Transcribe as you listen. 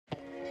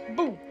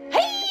Boom.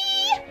 Hey!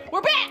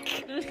 We're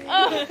back!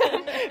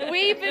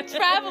 We've been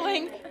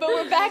traveling, but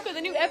we're back with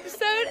a new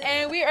episode,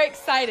 and we are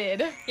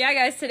excited. Yeah,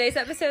 guys, today's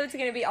episode is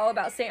going to be all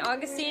about St.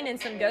 Augustine and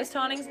some ghost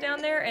hauntings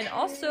down there, and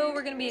also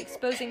we're going to be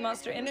exposing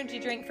Monster Energy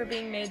drink for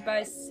being made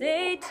by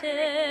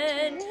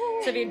Satan.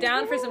 So if you're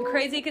down for some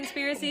crazy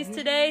conspiracies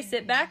today,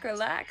 sit back,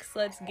 relax,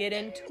 let's get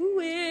into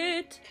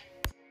it.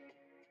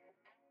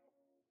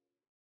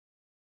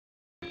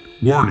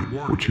 Warning,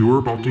 what you are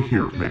about to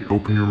hear may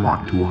open your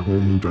mind to a whole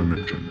new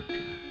dimension.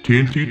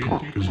 TNT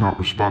Talk is not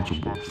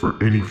responsible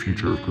for any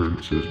future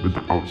occurrences with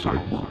the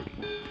outside world.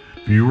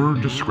 Viewer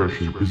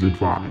discretion is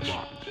advised.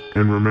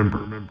 And remember,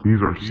 these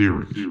are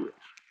theories, not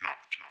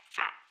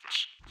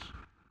facts.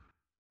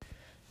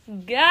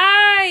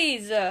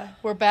 Guys!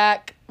 We're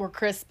back. We're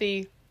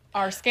crispy.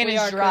 Our skin We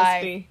is are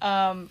dry.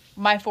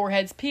 My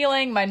forehead's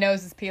peeling. My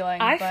nose is peeling.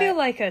 I but, feel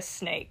like a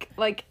snake.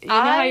 Like, you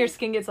know how your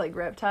skin gets, like,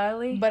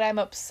 reptile-y? but I'm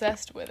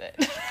obsessed with it.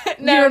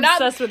 You're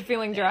obsessed with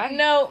feeling dry?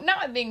 No,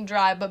 not being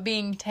dry, but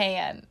being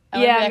tan. I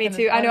went Yeah, back me in the-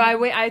 too. I know,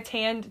 I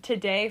tanned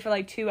today for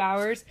like 2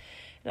 hours,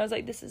 and I was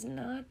like, this is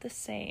not the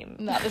same.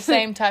 Not the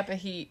same type of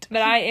heat.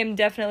 But I am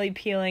definitely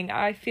peeling.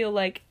 I feel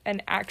like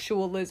an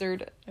actual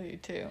lizard. I do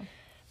too.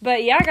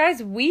 But yeah,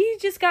 guys, we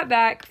just got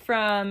back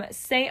from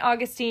St.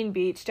 Augustine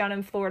Beach down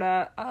in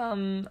Florida.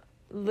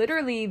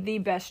 Literally the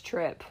best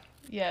trip.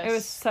 Yes. It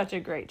was such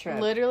a great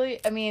trip. Literally,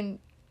 but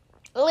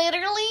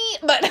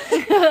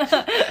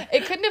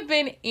it couldn't have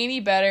been any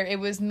better.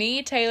 It was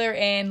me, Taylor,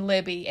 and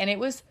Libby, and it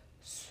was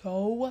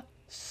so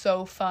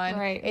fun.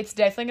 Right. It's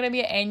definitely going to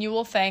be an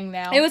annual thing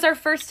now. It was our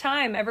first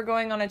time ever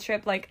going on a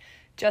trip, like,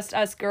 just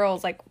us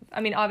girls. Like,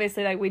 I mean,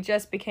 obviously, like, we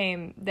just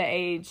became the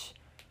age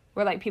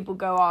where, like, people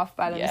go off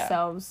by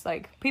themselves.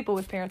 Like, people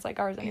with parents like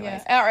ours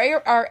anyways. Yeah.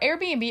 Our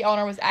Airbnb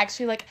owner was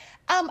actually like,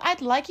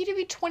 I'd like you to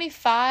be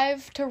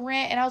 25 to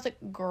rent. And I was like,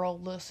 girl,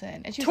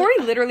 listen. And she was Tori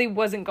like, literally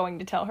wasn't going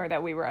to tell her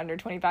that we were under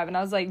 25, and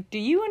I was like, do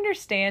you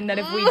understand that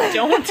if we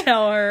don't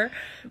tell her,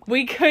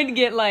 we could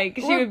get, like,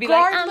 she would be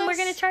like, we're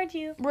going to charge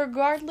you.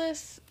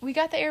 regardless, we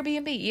got the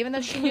Airbnb, even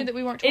though she knew that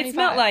we weren't 25. It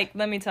smelled like,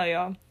 let me tell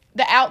y'all,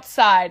 the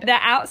outside. the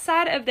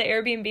outside of the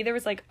Airbnb, there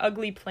was, like,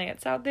 ugly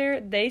plants out there.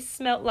 They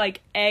smelled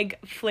like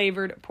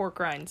egg-flavored pork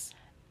rinds.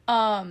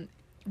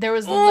 There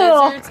was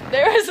lizards.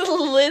 There was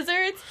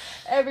lizards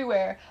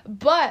everywhere.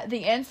 But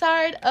the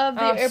inside of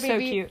the Airbnb, so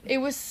cute. it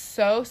was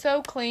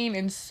so clean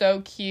and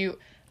so cute.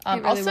 It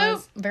really Also,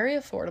 was. very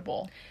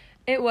affordable.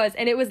 It was,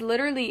 and it was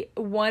literally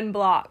 1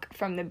 block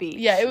from the beach.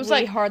 Yeah, it was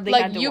we hardly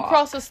like had to you walk.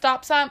 cross a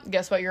stop sign,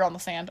 guess what? You're on the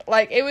sand.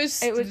 Like it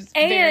was very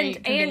and in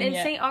convenient.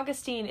 St.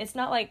 Augustine, it's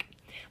not like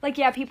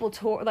yeah, people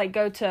tour like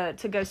go to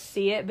go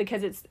see it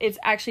because it's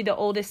actually the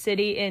oldest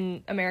city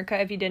in America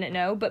if you didn't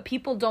know, but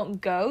people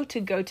don't go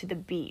to the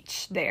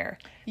beach there.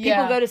 Yeah.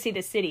 People go to see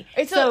the city.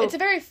 It's a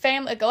very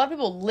family. Like a lot of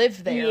people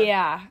live there.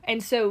 Yeah,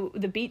 and so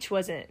the beach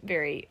wasn't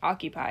very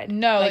occupied.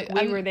 No, like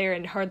we were there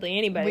and hardly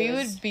anybody.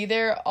 would be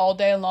there all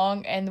day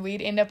long, and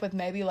we'd end up with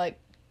maybe like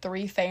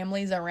 3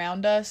 families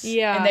around us.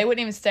 Yeah, and they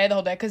wouldn't even stay the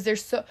whole day because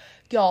there's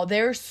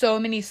so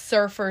many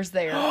surfers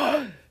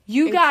there.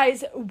 You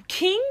guys,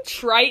 King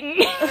Triton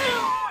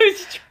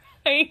was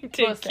trying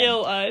to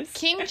kill us.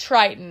 King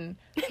Triton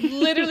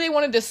literally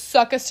wanted to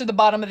suck us to the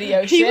bottom of the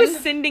ocean. He was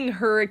sending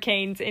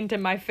hurricanes into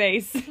my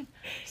face.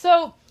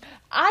 So,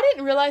 I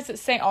didn't realize that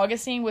St.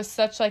 Augustine was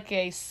such like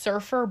a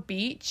surfer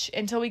beach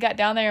until we got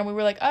down there and we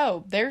were like,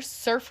 oh, there's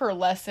surfer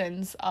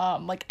lessons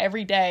like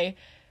every day.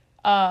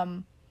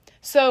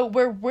 So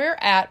where we're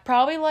at,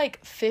 probably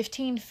like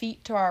 15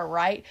 feet to our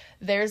right,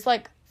 there's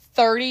like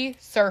 30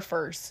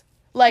 surfers.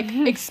 Like,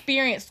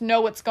 experienced,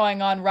 know what's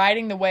going on,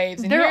 riding the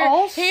waves. And They're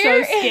all so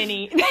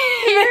skinny.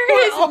 Here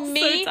is all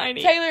me, so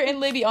tiny. Taylor, and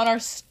Libby on our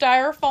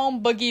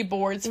styrofoam boogie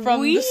boards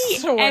from the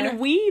store. And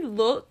we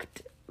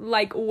looked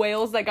like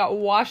whales that got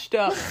washed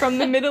up from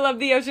the middle of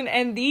the ocean.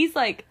 And these,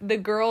 like, the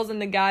girls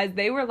and the guys,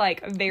 they were,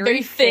 like,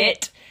 very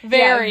fit.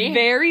 Very. Yeah,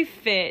 very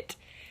fit.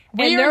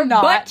 We and are their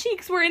not. butt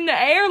cheeks were in the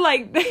air,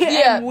 like,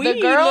 Yeah, and we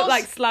the girls- looked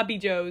like sloppy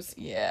joes.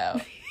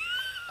 Yeah.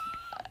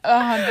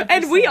 100%.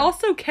 And we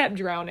also kept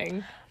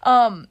drowning.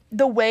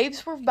 The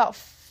waves were about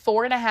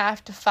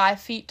 4.5 to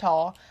 5 feet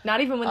tall. Not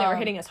even when they were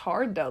hitting us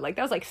hard, though. Like,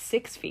 that was like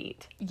 6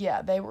 feet.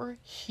 Yeah, they were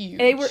huge.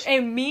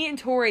 And me and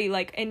Tori,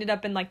 like, ended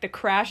up in, like, the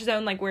crash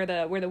zone, like, where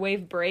the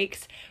wave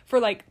breaks for,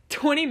 like,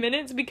 20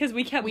 minutes because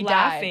we kept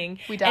laughing.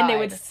 We died. And they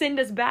would send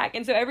us back.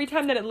 And so every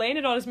time that it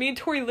landed on us, me and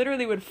Tori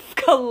literally would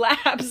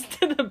collapse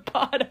to the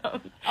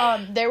bottom.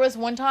 There was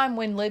one time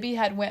when Libby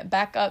had went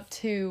back up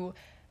to,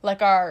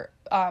 like, our,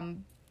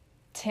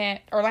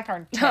 tent, or like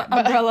our tent,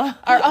 Umbrella.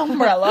 our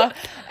umbrella,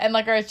 and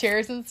like our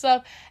chairs and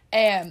stuff,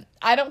 and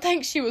I don't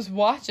think she was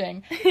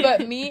watching,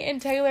 but me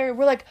and Taylor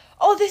were like,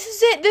 oh, this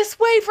is it, this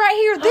wave right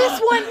here,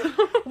 this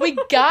one. We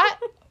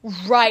got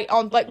right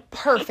on, like,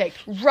 perfect,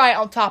 right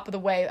on top of the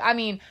wave. I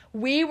mean,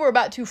 we were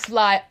about to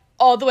fly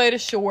all the way to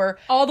shore.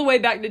 All the way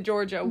back to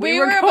Georgia. We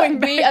were going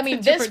back to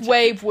this Georgia.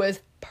 wave was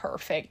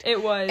perfect.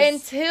 It was.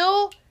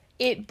 Until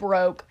it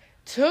broke,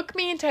 took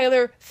me and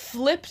Taylor,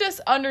 flipped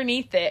us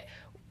underneath it,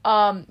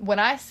 When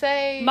I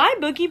say my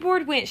boogie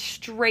board went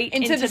straight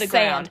into the sand.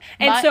 ground,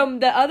 and so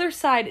the other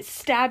side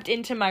stabbed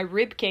into my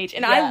rib cage.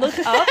 And I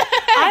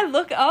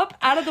look up,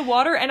 out of the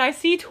water, and I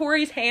see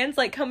Tori's hands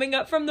like coming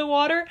up from the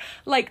water,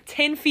 like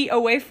 10 feet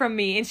away from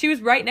me. And she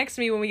was right next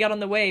to me when we got on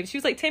the wave. She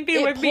was like 10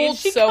 feet away from me. And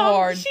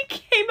hard. She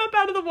came up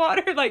out of the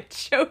water like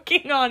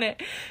choking on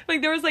it.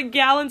 Like there was like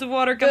gallons of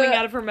water coming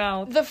out of her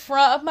mouth. The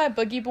front of my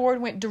boogie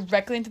board went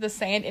directly into the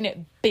sand, and it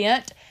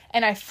bent.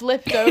 And I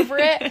flipped over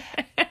it.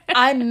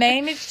 I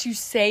managed to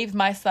save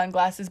my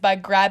sunglasses by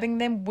grabbing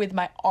them with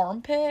my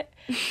armpit.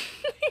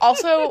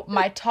 Also,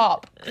 my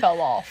top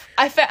fell off.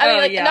 I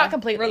mean, not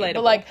completely,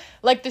 relatable. but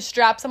like the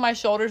straps on my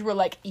shoulders were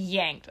like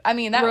yanked. I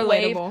mean,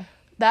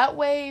 that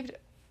wave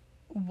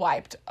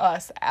wiped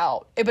us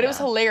out. But it was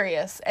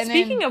hilarious. And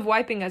speaking of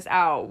wiping us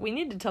out, we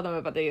need to tell them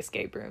about the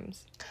escape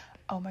rooms.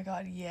 Oh my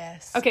God,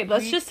 yes. Okay,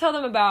 let's just tell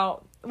them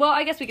about... Well,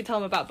 I guess we could tell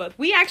them about both.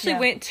 We actually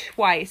went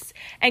twice.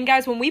 And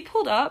guys, when we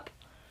pulled up,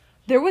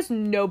 there was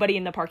nobody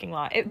in the parking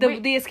lot.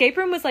 The escape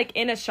room was like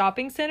in a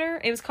shopping center.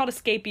 It was called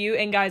Escape U.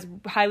 And guys,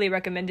 highly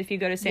recommend if you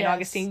go to St.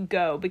 Augustine,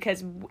 go.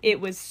 Because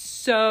it was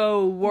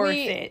so worth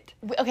it.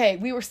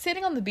 We were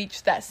sitting on the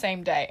beach that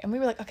same day. And we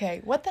were like,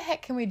 okay, what the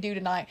heck can we do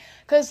tonight?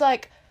 Because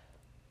like...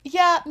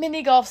 Yeah,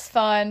 mini golf's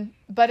fun,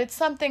 but it's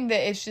something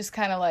that is just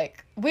kind of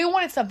like, we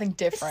wanted something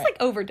different. It's just like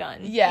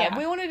overdone. Yeah,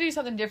 we wanted to do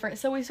something different.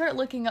 So we start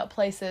looking up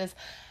places,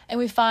 and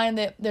we find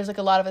that there's like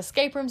a lot of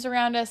escape rooms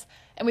around us,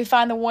 and we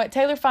find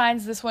Taylor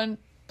finds this one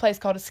place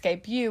called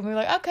Escape U, and we're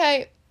like,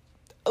 okay,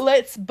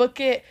 let's book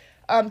it,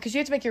 because you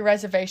have to make your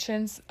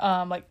reservations,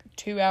 like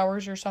 2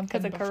 hours or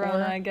something because of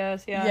Corona, I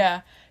guess,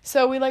 Yeah.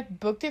 So we like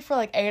booked it for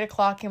like 8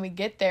 o'clock, and we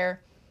get there,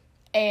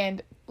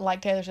 and...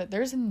 Like Taylor said,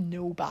 there's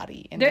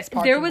nobody in this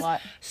parking lot. There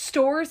was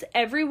stores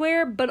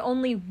everywhere, but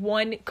only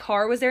one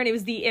car was there, and it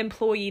was the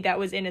employee that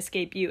was in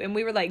Escape U. And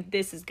we were like,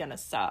 this is gonna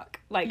suck.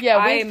 Like,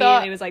 I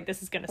immediately was like,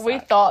 this is gonna suck. We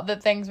thought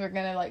that things were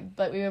gonna, like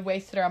we had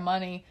wasted our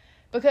money.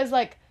 Because,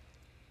 like,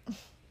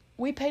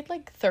 we paid,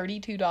 like,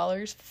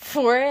 $32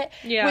 for it.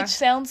 Yeah. Which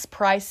sounds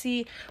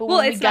pricey.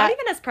 But it's not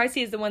even as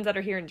pricey as the ones that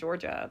are here in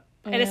Georgia.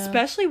 And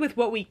especially with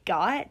what we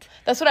got.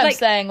 That's what I'm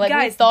saying. Like,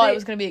 guys, we thought it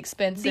was going to be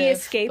expensive. The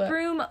escape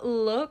room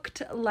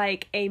looked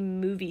like a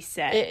movie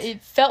set.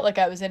 It felt like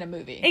I was in a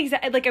movie.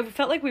 Exactly. Like, it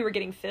felt like we were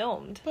getting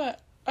filmed.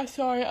 But, I'm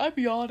sorry, I'm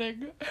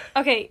yawning.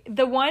 Okay,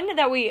 the one that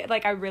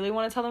I really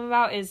want to tell them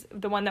about is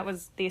the one that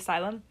was the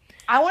asylum.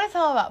 I want to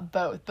tell them about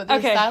both, but the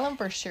asylum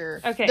for sure.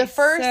 Okay, the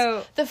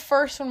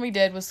first one we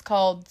did was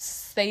called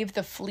Save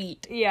the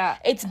Fleet. Yeah.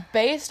 It's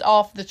based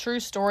off the true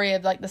story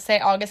of, like, the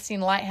St.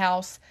 Augustine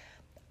Lighthouse.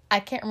 I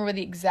can't remember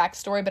the exact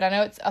story, but I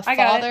know it's a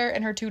father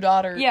and her 2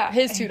 daughters. Yeah.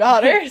 His 2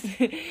 daughters.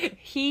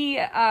 He,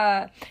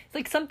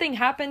 like, something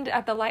happened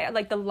at the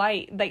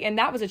light, and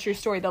that was a true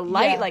story. The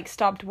light,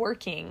 stopped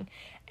working.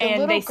 The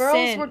little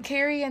girls were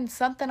carrying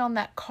something on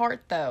that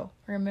cart, though.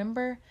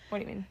 Remember? What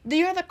do you mean? Do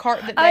you know the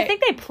cart that I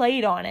think they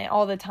played on it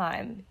all the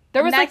time.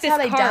 There was that's like this how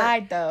cart. They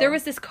died, though. There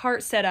was this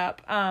cart set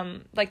up,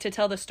 to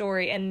tell the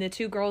story, and the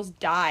 2 girls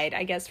died,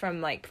 I guess,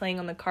 from, like, playing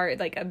on the cart.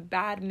 Like, a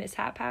bad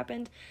mishap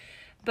happened.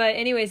 But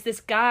anyways,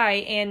 this guy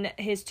and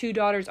his 2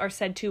 daughters are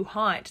said to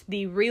haunt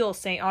the real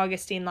St.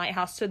 Augustine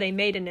Lighthouse. So they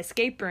made an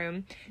escape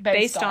room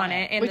based on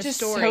it. And which is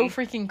so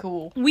freaking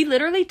cool. We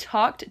literally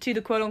talked to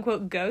the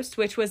quote-unquote ghost,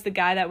 which was the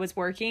guy that was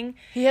working.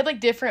 He had, like,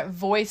 different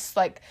voice.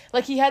 Like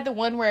he had the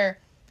one where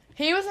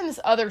he was in this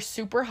other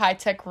super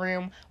high-tech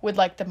room with,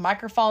 like, the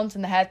microphones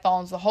and the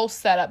headphones, the whole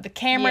setup, the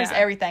cameras,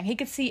 everything. He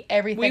could see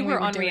everything we were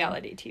on doing.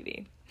 reality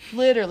TV.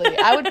 Literally.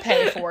 I would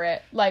pay for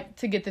it, like,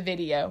 to get the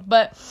video.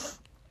 But...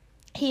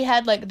 he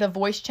had, like, the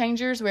voice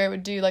changers where it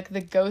would do, like,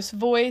 the ghost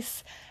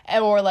voice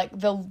or, like,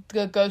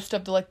 the ghost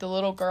of, the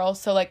little girl.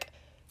 So, like,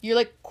 you're,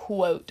 like,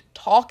 quote,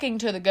 talking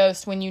to the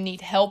ghost when you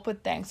need help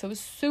with things. So, it was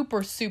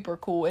super, super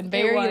cool and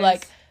very,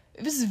 like,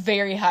 it was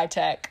very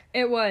high-tech.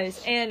 It was.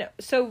 And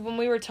so, when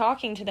we were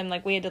talking to them,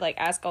 like, we had to, like,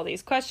 ask all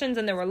these questions,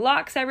 and there were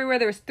locks everywhere.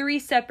 There was 3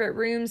 separate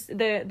rooms.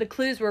 The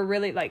clues were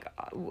really, like,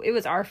 it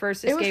was our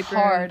first escape room. It was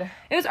hard.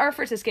 It was our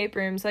first escape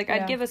room. So, like,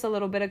 I'd give us a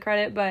little bit of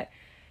credit, but...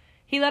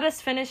 he let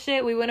us finish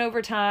it. We went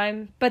over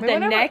time. But the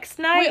next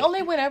night... we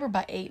only went over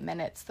by 8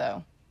 minutes,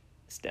 though.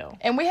 Still.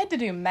 And we had to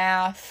do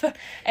math.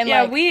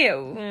 And we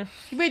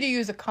had to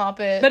use a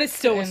compass. But it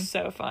still was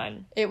so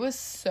fun. It was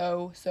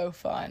so, so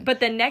fun.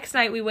 But the next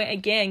night we went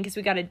again because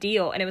we got a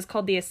deal. And it was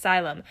called the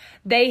Asylum.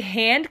 They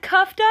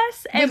handcuffed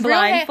us and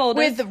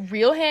blindfolded us. With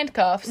real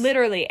handcuffs.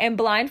 Literally. And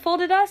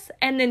blindfolded us.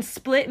 And then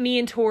split me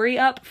and Tori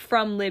up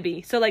from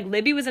Libby. So, like,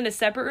 Libby was in a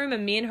separate room.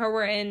 And me and her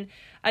were in...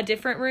 a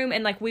different room,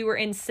 and, like, we were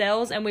in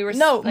cells, and we were...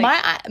 No,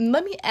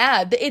 let me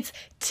add, that it's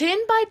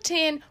 10 by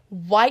 10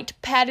 white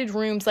padded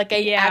rooms, like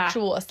a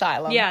actual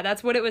asylum. Yeah,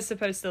 that's what it was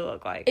supposed to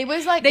look like. It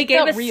was, like, they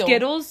gave us real.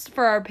 Skittles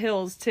for our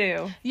pills,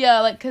 too. Yeah,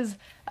 like, because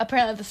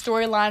apparently the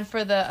storyline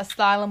for the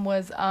asylum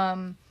was,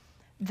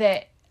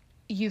 that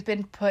you've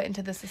been put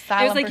into this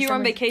asylum. It was like you were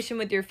on vacation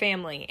with your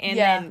family, and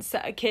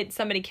then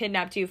somebody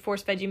kidnapped you,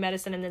 force-fed you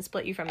medicine, and then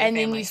split you from your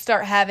family. And then you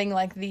start having,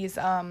 like, these,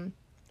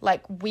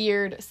 like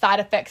weird side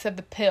effects of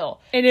the pill.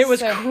 And it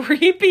was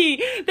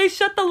creepy. They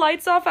shut the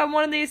lights off on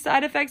one of these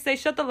side effects. They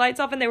shut the lights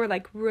off and they were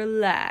like,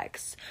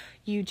 relax.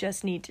 You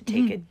just need to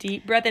take a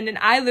deep breath. And then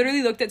I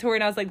literally looked at Tori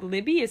and I was like,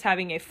 Libby is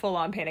having a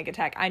full-on panic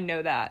attack. I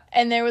know that.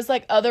 And there was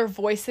like other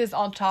voices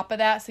on top of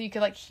that, so you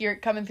could like hear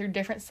it coming through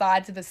different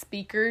sides of the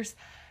speakers.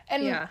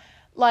 And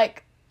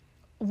like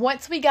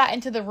once we got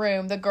into the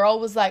room, the girl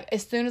was like,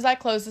 as soon as I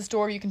close this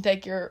door, you can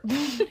take your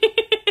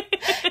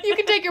you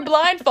can take your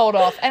blindfold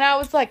off. And I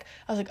was like,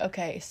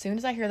 okay, as soon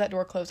as I hear that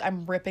door close,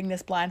 I'm ripping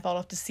this blindfold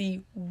off to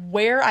see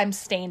where I'm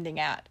standing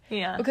at.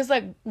 Yeah. Because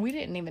like we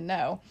didn't even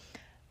know.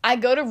 I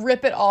go to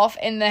rip it off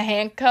and the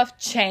handcuff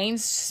chain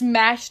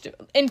smashed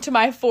into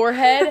my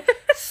forehead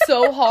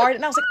so hard.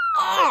 And I was like,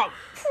 oh,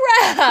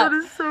 crap. That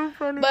is so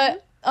funny.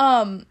 But,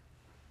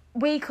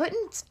 we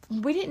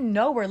didn't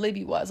know where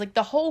Libby was. Like,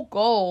 the whole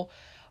goal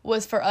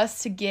was for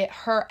us to get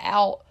her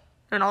out.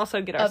 And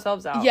also get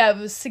ourselves out. Yeah, it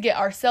was to get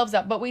ourselves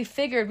out. But we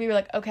figured, we were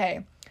like,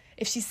 okay,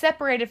 if she's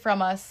separated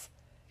from us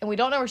and we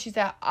don't know where she's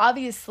at,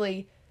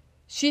 obviously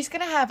she's going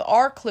to have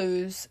our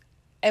clues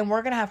and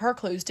we're going to have her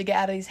clues to get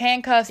out of these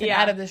handcuffs and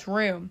out of this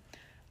room.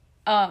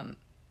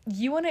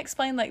 You want to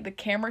explain, like, the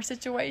camera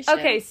situation?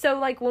 Okay, so,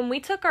 like, when we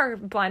took our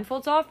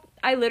blindfolds off,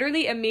 I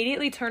literally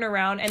immediately turn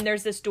around, and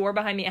there's this door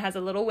behind me. It has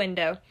a little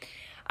window.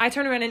 I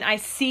turn around, and I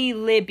see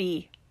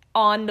Libby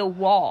on the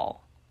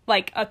wall.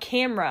 Like, a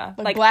camera.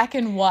 Like black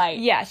and white.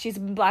 Yeah, she's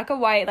black and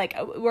white. Like,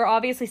 we're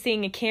obviously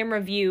seeing a camera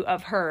view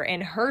of her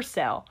in her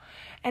cell.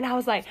 And I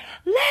was like,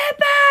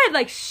 Libby!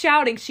 Like,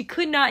 shouting. She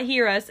could not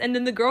hear us. And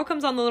then the girl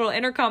comes on the little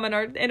intercom in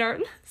our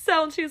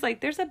cell, and she was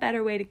like, there's a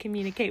better way to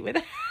communicate with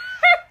her.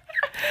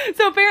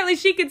 So apparently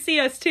she could see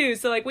us too.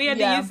 So like we had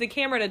to use the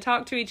camera to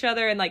talk to each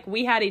other and like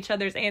we had each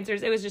other's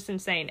answers. It was just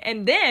insane.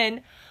 And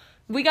then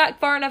we got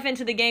far enough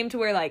into the game to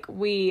where like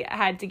we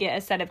had to get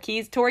a set of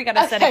keys. Tori got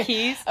a set of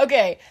keys.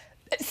 Okay.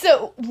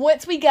 So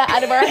once we got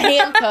out of our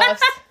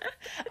handcuffs,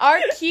 our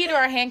key to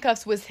our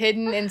handcuffs was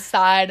hidden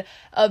inside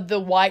of the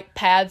white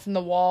pads in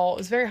the wall. It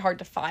was very hard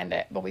to find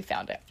it, but we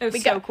found it. It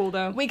was so cool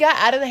though. We got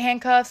out of the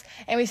handcuffs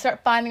and we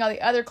start finding all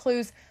the other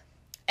clues.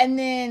 And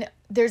then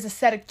there's a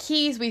set of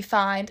keys we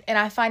find, and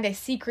I find a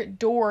secret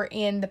door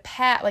in the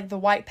pad, like the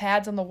white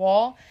pads on the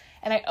wall,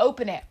 and I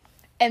open it.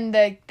 And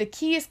the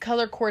keys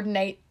color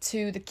coordinate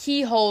to the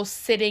keyholes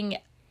sitting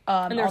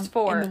and there's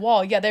 4 in the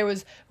wall. Yeah, there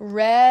was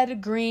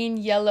red, green,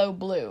 yellow,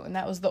 blue, and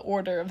that was the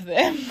order of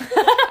them.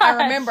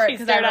 I remember it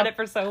because I stared at it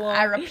for so long.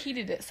 I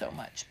repeated it so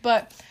much.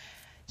 But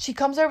she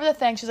comes over the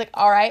thing. She's like,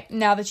 all right,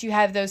 now that you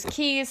have those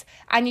keys,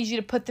 I need you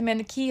to put them in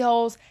the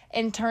keyholes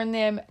and turn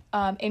them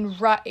in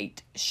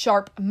right,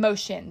 sharp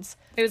motions.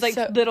 It was like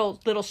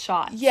little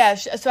shots. Yeah,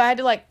 so I had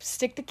to like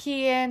stick the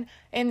key in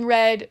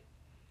red,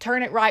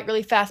 turn it right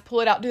really fast,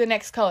 pull it out, do the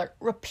next color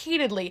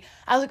repeatedly.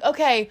 I was like,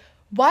 okay,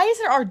 why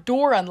isn't our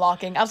door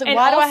unlocking? I was like, and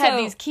why do I have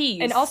these keys?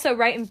 And also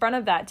right in front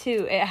of that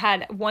too, it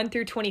had 1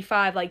 through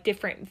 25 like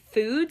different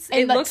foods.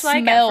 And it like looked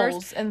like smells at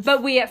first, and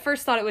but we at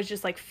first thought it was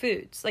just like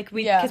foods, like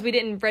because we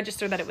didn't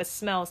register that it was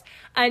smells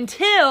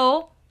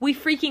until we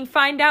freaking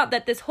find out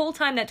that this whole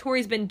time that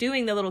Tori's been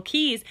doing the little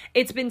keys,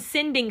 it's been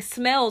sending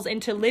smells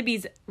into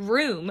Libby's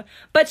room,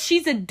 but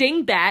she's a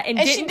dingbat and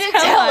didn't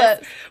tell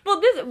us.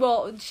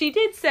 Well, she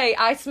did say,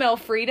 I smell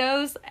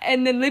Fritos,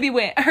 and then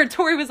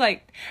Tori was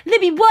like,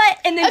 Libby, what?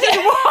 And then just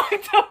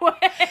walked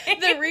away.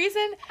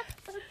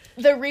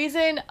 The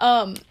reason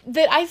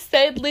that I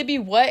said Libby,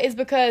 what, is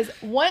because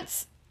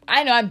once,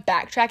 I know I'm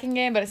backtracking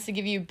again, but it's to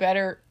give you a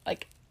better,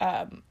 like,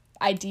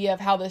 idea of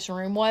how this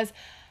room was.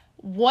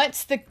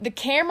 Once the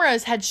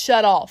cameras had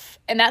shut off,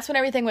 and that's when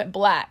everything went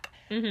black.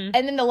 Mm-hmm.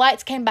 And then the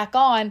lights came back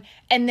on,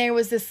 and there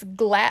was this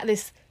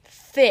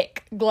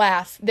thick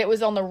glass that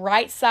was on the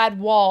right side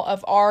wall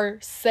of our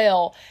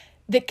cell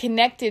that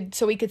connected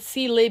so we could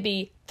see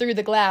Libby through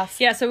the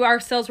glass. Yeah, so our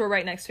cells were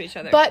right next to each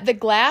other. But the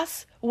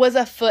glass was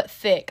a foot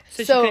thick.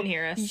 So she couldn't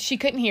hear us. She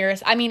couldn't hear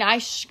us. I mean, I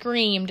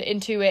screamed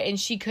into it, and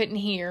she couldn't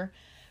hear.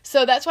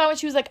 So that's why when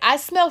she was like, I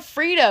smell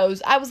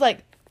Fritos, I was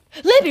like,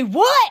 Libby,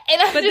 what?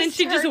 But then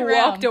she just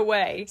walked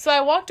away. So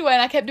I walked away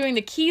and I kept doing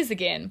the keys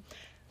again.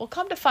 Well,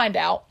 come to find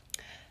out,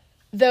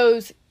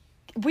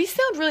 we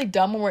sound really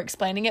dumb when we're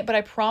explaining it, but I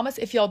promise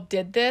if y'all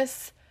did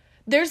this,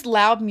 there's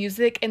loud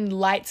music and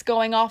lights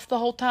going off the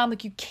whole time.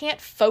 Like, you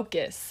can't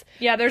focus.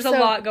 Yeah, there's a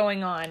lot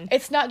going on.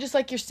 It's not just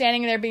like you're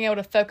standing there being able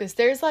to focus.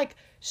 There's like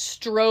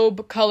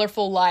strobe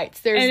colorful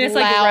lights. There's and it's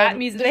loud, like rap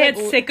music. They had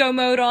sicko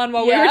mode on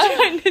while we were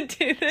trying to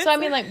do this. So I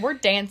mean, like, we're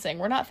dancing.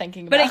 We're not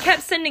thinking about it. But it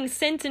kept sending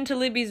scents into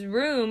Libby's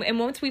room, and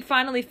once we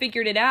finally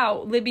figured it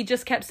out, Libby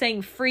just kept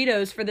saying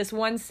Fritos for this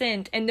one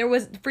scent, and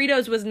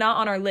Fritos was not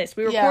on our list.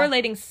 We were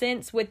correlating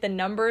scents with the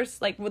numbers,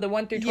 like with the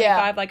 1 through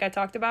 25, like I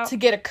talked about. To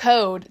get a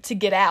code to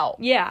get out.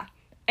 Yeah.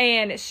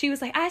 And she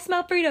was like, I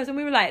smell Fritos. And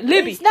we were like,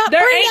 Libby,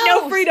 there ain't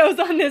no Fritos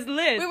on this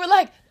list. We were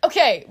like,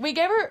 okay, we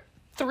gave her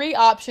 3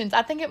 options.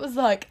 I think it was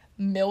like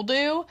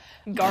mildew,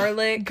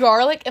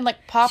 garlic, and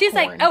like popcorn. She's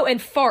like, oh,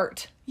 and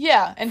fart.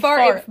 Yeah, and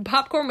fart.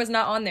 Popcorn was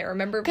not on there,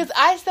 remember? Because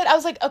I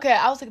was like,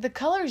 the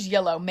color's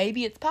yellow.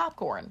 Maybe it's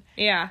popcorn.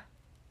 Yeah.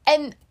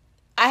 And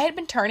I had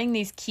been turning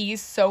these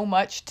keys so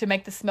much to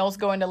make the smells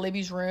go into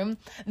Libby's room.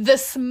 The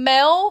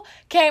smell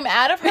came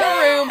out of her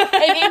room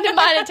and into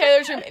mine and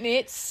Taylor's room, and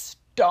it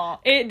stunk.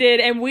 It did,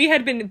 and we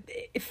had been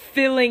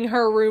filling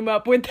her room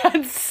up with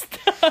that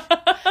stuff.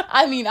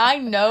 I mean, I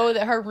know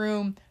that her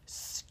room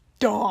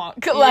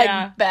stunk,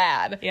 like,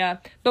 bad. Yeah,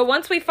 but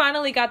once we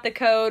finally got the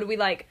code, we,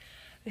 like,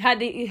 had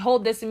to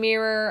hold this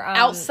mirror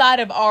outside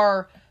of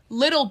our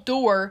little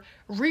door,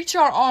 reach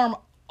our arm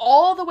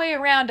all the way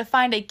around to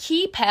find a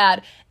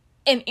keypad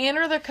and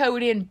enter the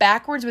code in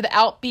backwards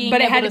without being but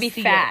able to see it. But it had to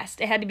be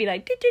fast. It had to be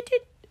like...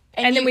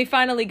 And then we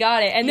finally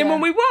got it. And then when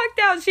we walked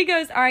out, she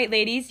goes, all right,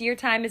 ladies, your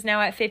time is now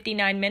at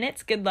 59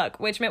 minutes. Good luck.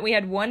 Which meant we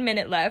had 1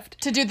 minute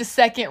left. To do the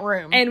second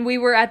room. And we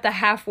were at the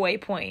halfway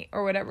point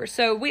or whatever.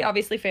 So we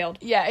obviously failed.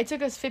 Yeah, it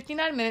took us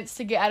 59 minutes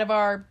to get out of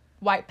our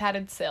white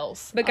padded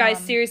cells. But guys,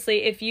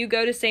 seriously, if you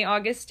go to St.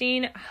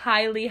 Augustine,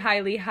 highly,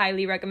 highly,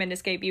 highly recommend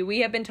Escape You. We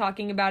have been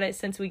talking about it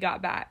since we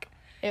got back.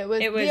 It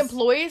was the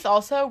employees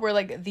also were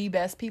like the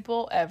best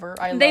people ever.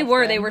 They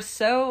were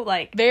so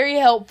like very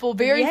helpful,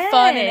 very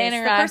fun and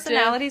interactive. The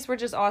personalities were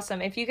just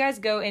awesome. If you guys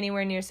go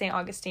anywhere near St.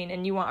 Augustine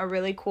and you want a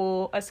really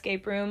cool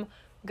escape room,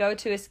 go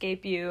to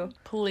Escape You.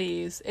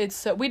 Please.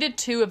 We did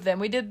 2 of them.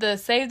 We did the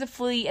Save the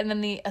Fleet and then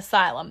the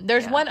Asylum.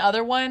 There's one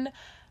other one,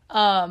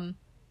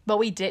 but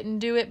we didn't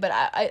do it, but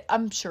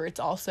I'm sure it's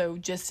also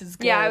just as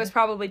good. Yeah, it was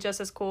probably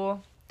just as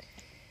cool.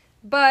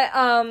 But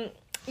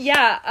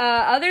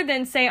other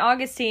than St.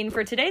 Augustine,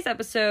 for today's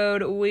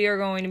episode, we are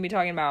going to be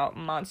talking about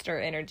Monster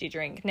Energy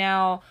Drink.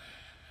 Now,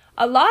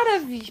 a lot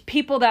of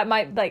people that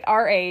might, like,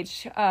 our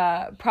age,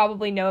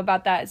 probably know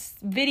about that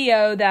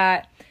video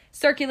that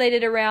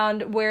circulated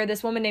around where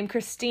this woman named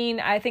Christine,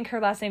 I think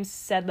her last name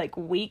said, like,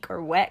 Week or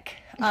Weck.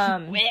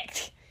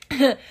 Weck.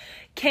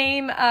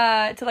 Came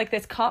to, like,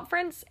 this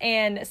conference,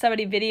 and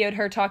somebody videoed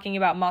her talking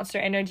about Monster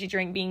Energy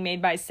Drink being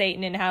made by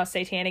Satan and how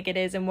satanic it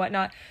is and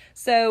whatnot.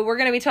 So we're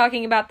going to be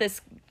talking about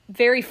this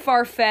very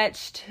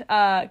far-fetched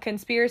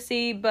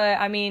conspiracy, but,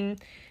 I mean,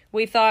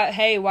 we thought,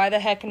 hey, why the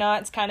heck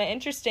not? It's kind of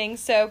interesting,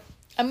 so...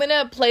 I'm going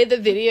to play the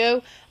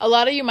video. A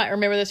lot of you might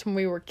remember this when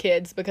we were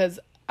kids, because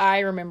I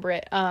remember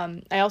it.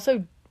 I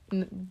also...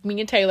 Me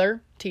and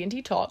Taylor,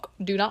 TNT Talk,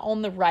 do not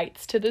own the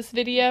rights to this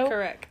video.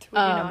 Correct. We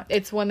do not.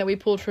 It's one that we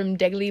pulled from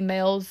Daily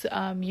Mail's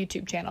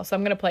YouTube channel. So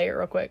I'm going to play it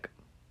real quick.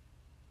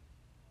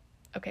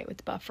 Okay,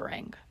 it's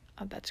buffering.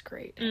 Oh, that's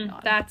great.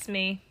 That's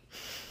me.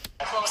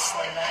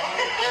 Closely.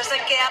 There's a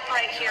gap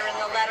right here in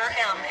the letter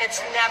M.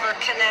 It's never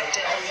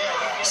connected.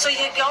 So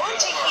you go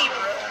into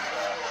Hebrew.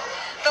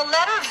 The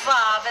letter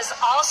Vav is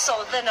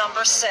also the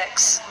number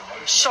 6.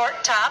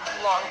 Short top,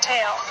 long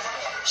tail.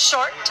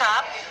 Short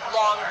top,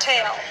 long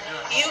tail.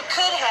 You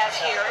could have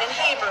here in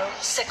Hebrew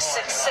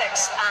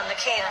 666 on the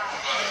can.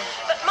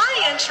 But my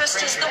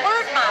interest is the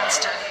word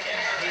monster.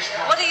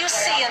 What do you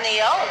see in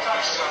the O?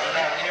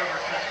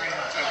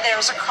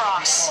 There's a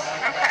cross.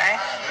 Okay.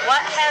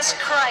 What has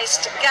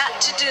Christ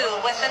got to do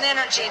with an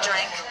energy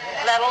drink,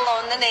 let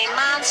alone the name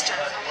Monster?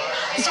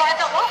 So I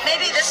thought, well,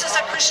 maybe this is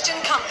a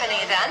Christian company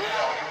then.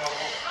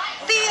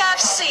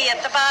 BFC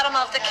at the bottom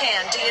of the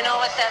can. Do you know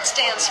what that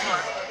stands for?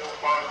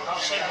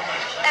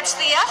 That's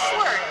the F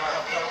word.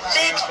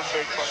 Big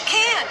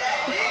can.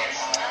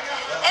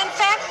 In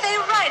fact, they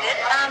write it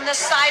on the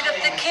side of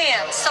the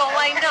can, so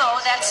I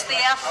know that's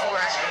the F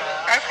word.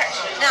 Okay.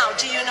 Now,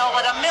 do you know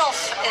what a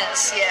MILF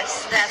is?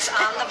 Yes. That's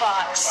on the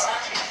box.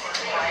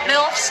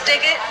 MILFs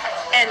dig it,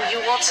 and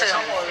you will too.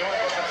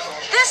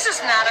 This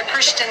is not a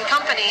Christian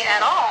company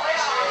at all.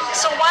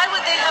 So why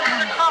would they have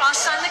the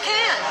cross on the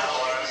can?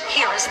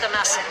 Here is the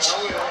message.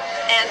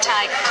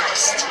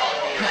 Antichrist.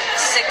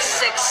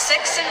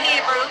 666 in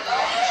Hebrew.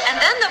 And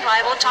then the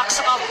Bible talks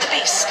about the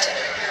beast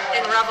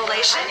in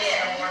Revelation.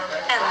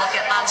 And look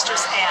at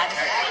Monster's ad.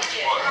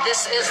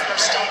 This is their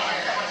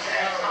statement.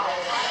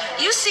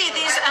 You see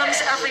these M's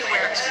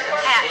everywhere.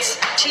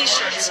 Hats,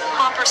 t-shirts,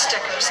 bumper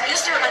stickers.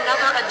 Is there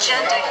another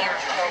agenda here?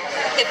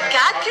 If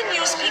God can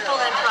use people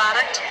and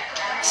product,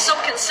 so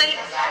can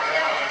Satan.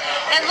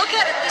 And look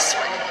at it this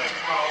way.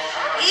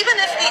 Even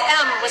if the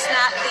M was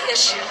not the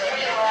issue,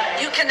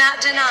 you cannot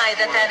deny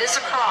that that is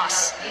a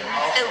cross.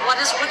 And what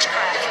is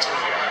witchcraft?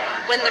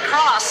 When the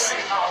cross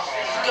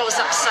goes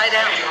upside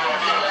down,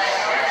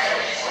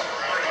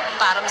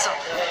 bottoms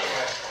up,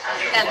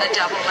 and the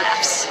devil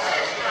laughs.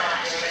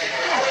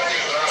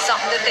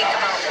 Something to think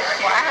about.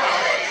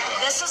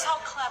 Wow. This is how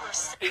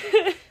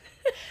clever.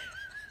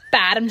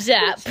 Bottoms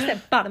up. She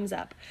said bottoms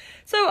up.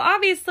 So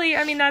obviously,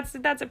 I mean, that's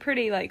a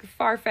pretty, like,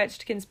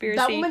 far-fetched conspiracy.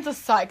 That woman's a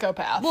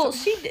psychopath. Well,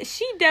 she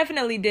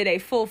definitely did a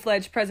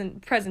full-fledged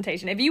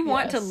presentation. If you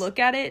want to look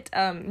at it,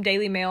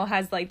 Daily Mail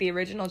has, like, the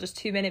original just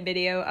 2-minute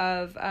video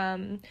of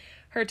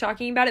her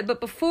talking about it. But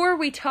before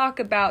we talk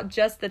about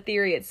just the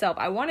theory itself,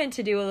 I wanted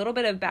to do a little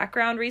bit of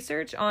background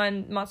research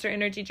on Monster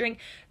Energy drink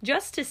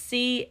just to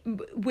see,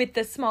 with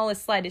the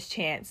smallest, slightest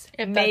chance,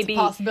 If that's maybe a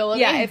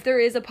possibility. Yeah, if there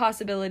is a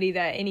possibility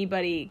that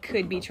anybody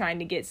could be trying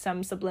to get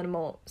some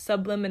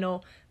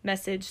subliminal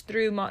message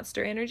through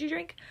Monster Energy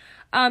drink.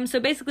 So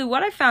basically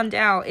what I found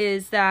out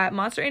is that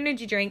Monster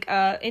Energy drink,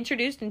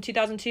 introduced in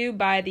 2002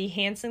 by the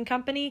Hansen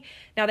Company.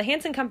 Now, the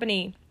Hansen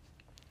Company,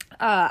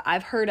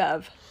 I've heard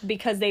of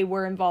because they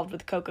were involved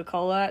with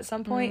Coca-Cola at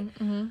some point.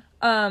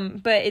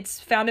 But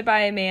it's founded by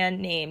a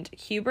man named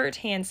Hubert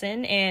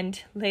Hansen,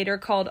 and later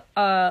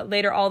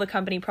all the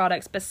company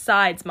products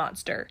besides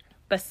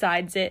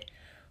it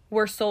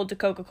were sold to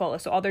Coca-Cola.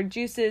 So all their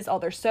juices, all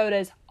their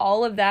sodas,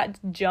 all of that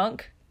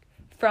junk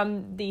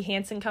from the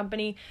Hansen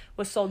Company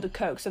was sold to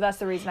Coke. So that's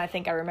the reason I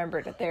think I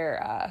remembered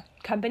their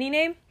company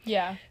name.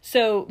 Yeah.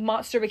 So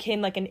Monster became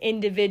like an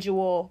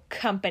individual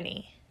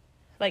company,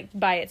 like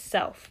by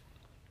itself.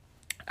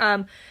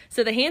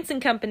 So the Hansen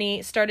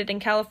Company started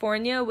in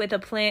California with a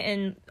plant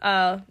in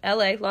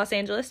LA, Los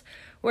Angeles,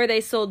 where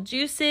they sold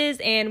juices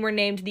and were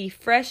named the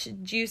Fresh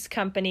Juice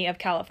Company of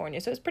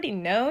California. So it's pretty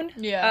known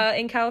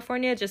in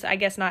California, just I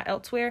guess not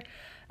elsewhere.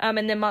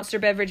 And then Monster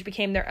Beverage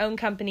became their own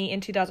company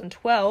in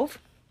 2012.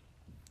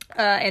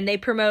 And they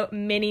promote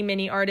many,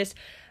 many artists,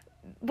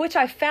 which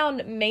I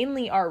found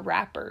mainly are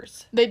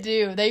rappers. They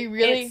do. They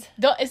really...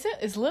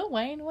 Is Lil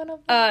Wayne one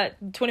of them?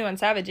 21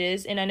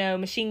 Savages, and I know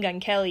Machine Gun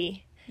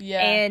Kelly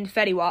Yeah. and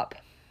Fetty Wap.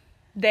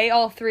 They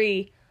all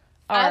three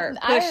are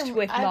pushed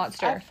with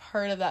Monster. I've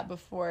heard of that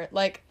before.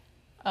 Like,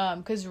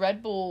 because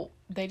Red Bull,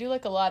 they do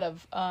like a lot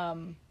of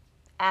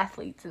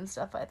athletes and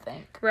stuff, I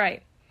think.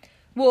 Right.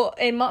 Well,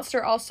 and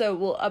Monster also,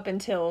 well, up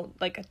until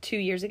like 2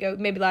 years ago,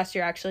 maybe last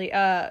year actually,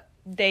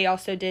 they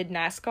also did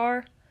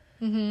NASCAR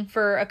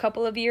for a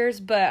couple of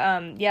years.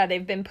 But yeah,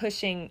 they've been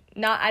pushing,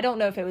 I don't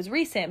know if it was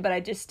recent, but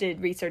I just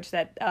did research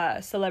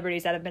that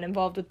celebrities that have been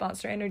involved with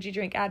Monster Energy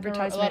drink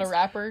advertisements. A lot of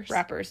rappers.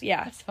 Rappers,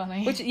 yeah. That's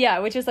funny. Which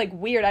is like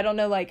weird. I don't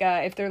know, like,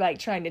 if they're like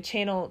trying to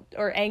channel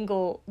or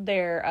angle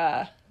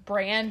their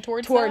brand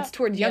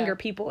towards younger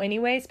people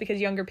anyways, because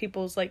younger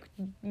people's like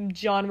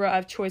genre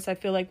of choice I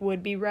feel like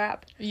would be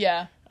rap.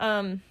 Yeah.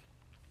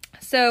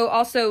 So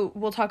also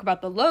we'll talk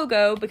about the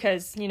logo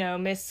because, you know,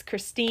 Miss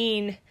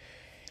Christine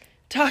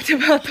talked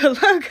about the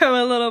logo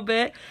a little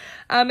bit.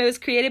 It was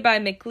created by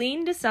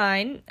McLean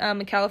Design,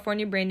 a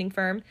California branding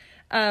firm.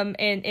 And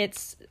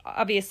it's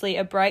obviously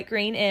a bright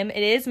green M.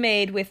 It is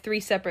made with 3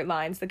 separate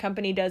lines. The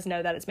company does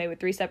know that it's made with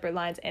 3 separate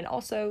lines, and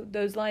also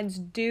those lines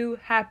do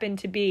happen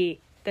to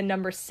be the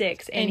number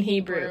 6 in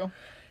Hebrew.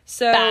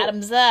 So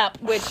bottoms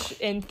up, which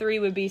in 3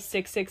 would be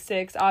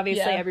 666.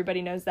 Obviously, yeah.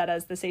 Everybody knows that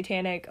as the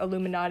Satanic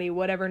Illuminati,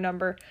 whatever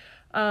number.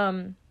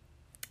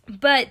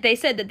 But they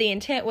said that the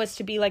intent was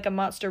to be like a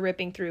monster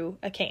ripping through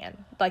a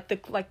can, like the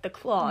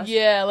claws.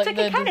 Yeah, like which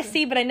I could kind of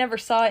see, but I never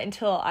saw it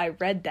until I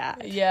read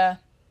that. Yeah,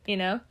 you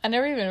know, I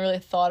never even really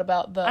thought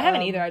about the. I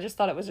haven't either. I just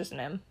thought it was just an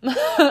M.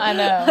 I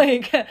know.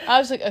 Like, I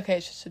was like, okay,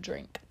 it's just a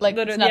drink. Like,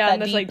 it's not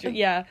that deep. Like,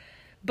 yeah.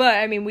 But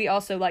I mean, we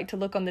also like to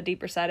look on the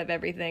deeper side of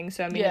everything.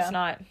 So I mean, yeah. It's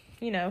not,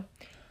 you know.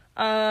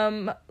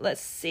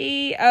 Let's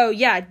see. Oh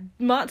yeah,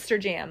 Monster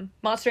Jam,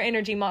 Monster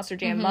Energy, Monster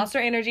Jam. Mm-hmm. Monster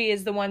Energy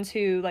is the ones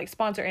who like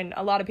sponsor, and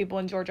a lot of people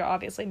in Georgia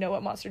obviously know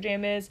what Monster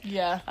Jam is.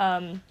 Yeah.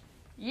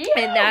 Yeah,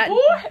 and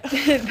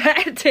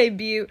that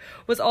debut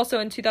was also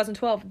in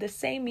 2012, the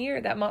same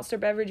year that Monster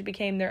Beverage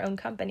became their own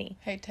company.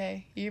 Hey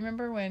Tay, you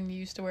remember when you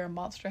used to wear a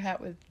Monster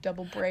hat with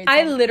double braids?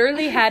 I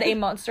literally had a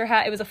Monster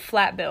hat. It was a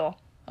flat bill.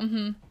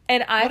 Mm-hmm.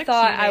 And I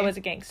thought I was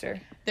a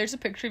gangster. There's a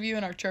picture of you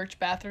in our church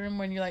bathroom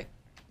when you're like,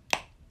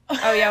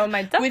 oh yeah, with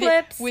my duck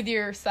lips, with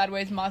your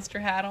sideways Monster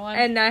hat on,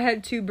 and I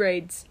had 2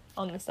 braids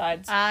on the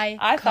sides.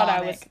 I thought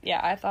I was. Yeah,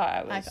 I thought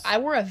I was. I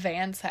wore a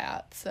Vans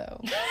hat,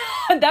 so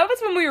that was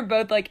when we were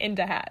both like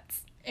into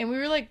hats, and we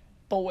were like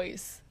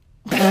boys.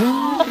 What?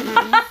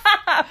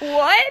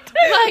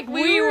 Like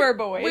we were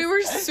boys. We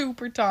were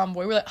super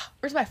tomboy. We're like, oh,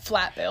 where's my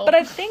flat bill? But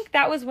I think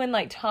that was when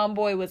like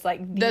tomboy was like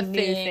the new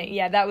thing.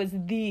 Yeah, that was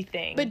the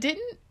thing. But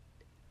didn't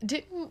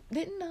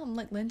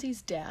like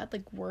Lindsay's dad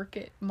like work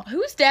at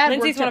whose dad?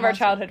 Lindsay's one of our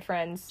Monster? Childhood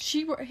friends.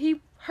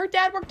 Her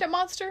dad worked at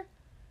Monster.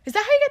 Is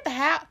that how you get the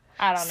hat?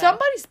 I don't know.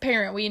 Somebody's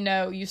parent we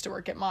know used to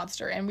work at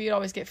Monster, and we'd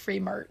always get free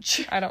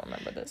merch. I don't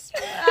remember this.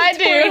 I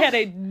do. We had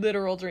a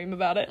literal dream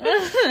about it.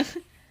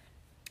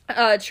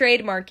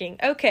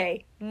 Trademarking.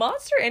 Okay,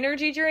 Monster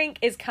Energy drink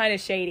is kind of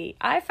shady.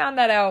 I found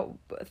that out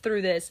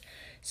through this.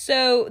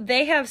 So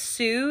they have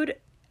sued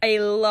a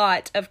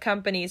lot of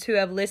companies who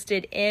have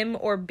listed M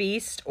or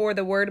Beast or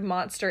the word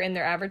monster in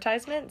their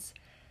advertisements.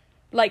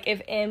 Like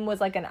if M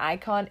was like an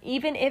icon,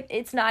 even if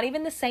it's not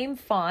even the same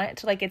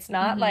font, like it's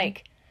not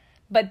like,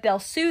 but they'll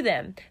sue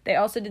them. They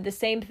also did the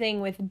same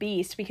thing with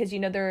Beast because, you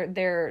know,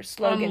 their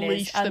slogan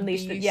is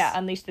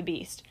Unleash the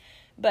Beast.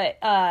 But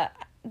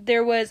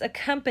there was a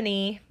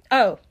company,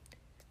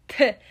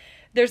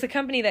 there's a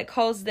company that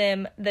calls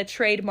them the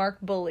trademark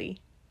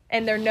bully.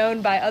 And they're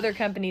known by other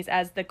companies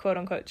as the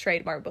quote-unquote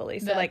trademark bully.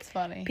 So, That's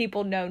funny.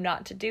 people know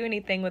not to do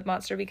anything with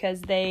Monster because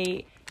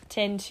they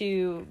tend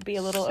to be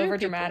a little Sue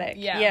overdramatic.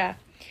 people. Yeah.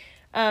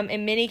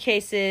 In many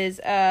cases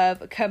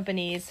of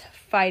companies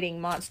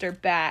fighting Monster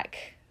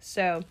back.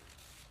 So,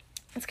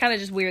 it's kind of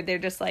just weird. They're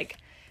just, like,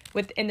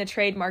 within the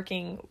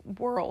trademarking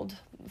world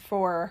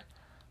for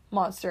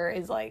Monster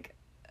is, like,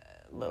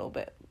 a little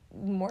bit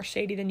more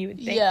shady than you would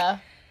think. Yeah.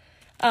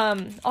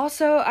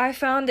 Also, I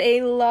found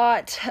a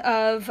lot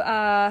of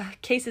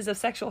cases of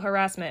sexual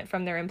harassment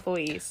from their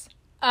employees.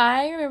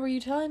 I remember you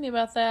telling me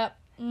about that.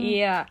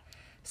 Yeah.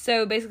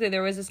 So basically,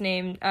 there was this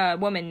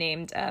woman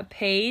named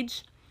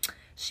Paige.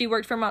 She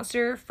worked for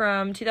Monster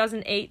from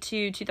 2008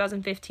 to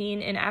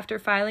 2015, and after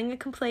filing a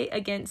complaint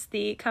against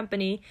the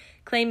company,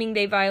 claiming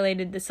they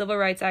violated the Civil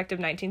Rights Act of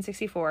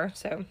 1964,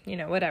 so,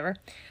 whatever,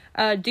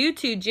 due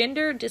to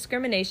gender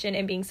discrimination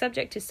and being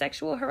subject to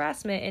sexual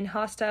harassment and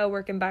hostile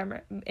work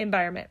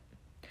environment.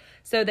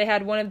 So they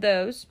had one of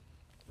those.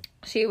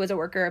 She was a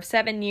worker of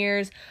 7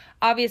 years.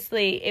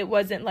 Obviously, it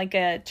wasn't like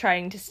a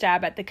trying to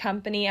stab at the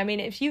company. I mean,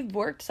 if you've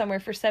worked somewhere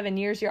for 7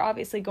 years, you're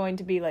obviously going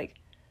to be like,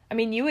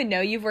 you would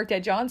know you've worked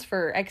at John's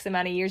for X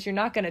amount of years. You're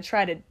not going to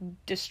try to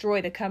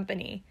destroy the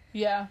company.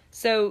 Yeah.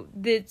 So,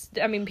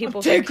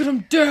 people Taking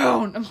them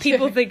down.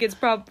 People think it's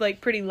probably,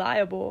 pretty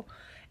liable.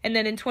 And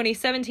then in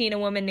 2017, a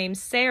woman named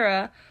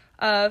Sarah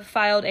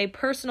filed a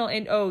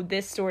personal...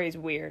 this story is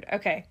weird.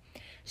 Okay.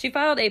 She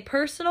filed a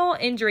personal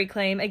injury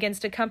claim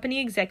against a company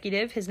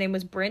executive. His name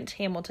was Brent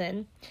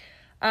Hamilton.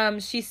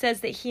 She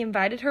says that he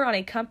invited her on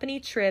a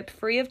company trip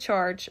free of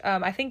charge.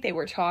 I think they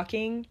were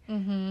talking.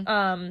 Mm-hmm.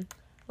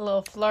 A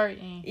little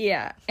flirty.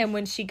 Yeah. And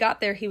when she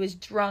got there, he was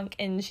drunk,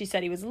 and she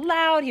said he was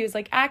loud. He was,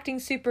 acting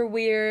super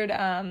weird,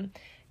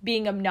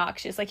 being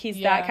obnoxious. He's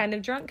that kind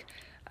of drunk.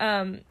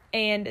 And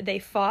they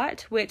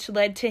fought, which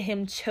led to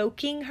him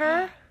choking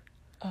her.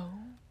 Oh.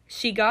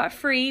 She got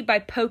free by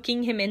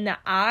poking him in the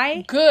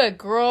eye. Good,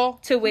 girl.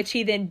 To which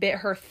he then bit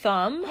her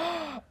thumb.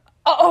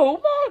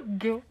 Oh, my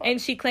God. And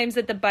she claims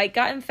that the bite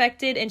got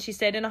infected, and she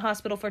stayed in a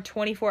hospital for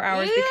 24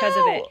 hours because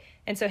of it.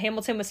 And so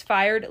Hamilton was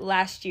fired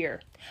last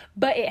year.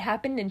 But it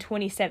happened in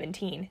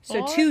 2017.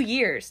 So What? 2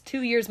 years.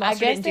 2 years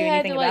Monster didn't do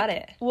anything about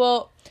it.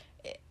 Well,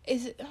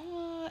 is it...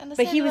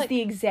 But he was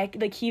the exec...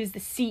 he was the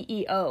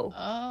CEO.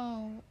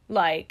 Oh.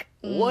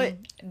 What?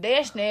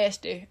 That's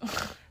nasty.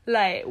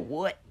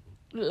 What?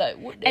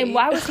 What? And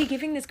why was he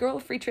giving this girl a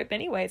free trip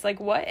anyways?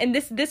 What? And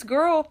this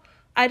girl,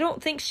 I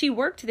don't think she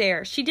worked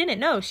there. She didn't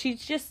know.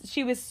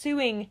 She was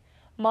suing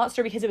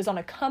Monster because it was on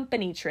a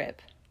company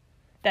trip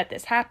that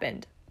this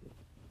happened.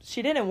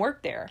 She didn't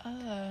work there.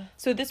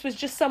 So this was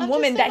just some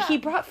woman that he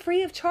brought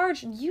free of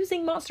charge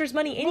using Monster's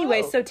money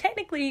anyway. So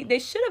technically, they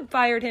should have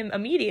fired him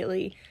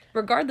immediately,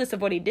 regardless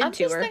of what he did to her. I'm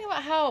just thinking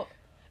about how...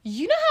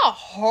 You know how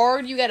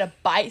hard you gotta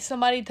bite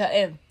somebody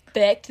to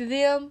infect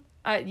them?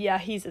 Yeah,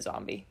 he's a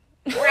zombie.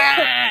 He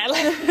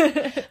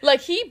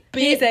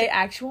bit... He's a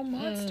actual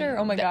monster.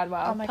 Oh my god,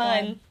 wow. Oh my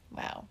Pun.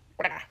 God.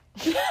 Wow.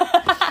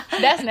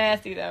 That's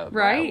nasty, though.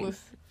 Right?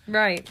 Gross.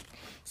 Right.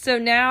 So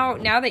now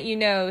that you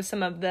know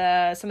some of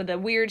the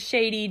weird,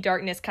 shady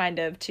darkness kind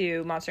of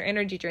to Monster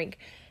Energy drink,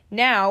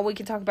 now we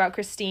can talk about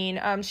Christine.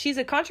 She's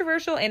a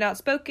controversial and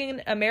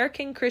outspoken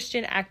American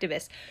Christian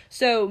activist.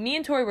 So me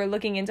and Tori were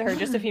looking into her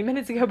just a few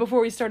minutes ago before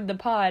we started the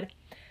pod.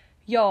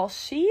 Y'all,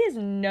 she is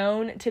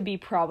known to be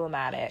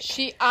problematic.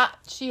 She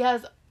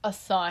has a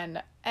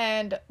son,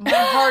 and my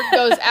heart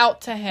goes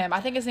out to him.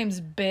 I think his name's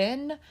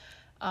Ben.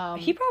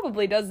 He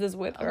probably does this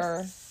with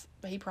her.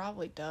 He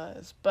probably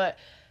does, but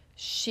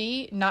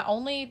she not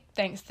only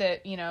thinks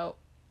that,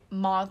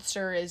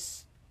 Monster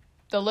is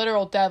the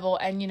literal devil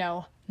and,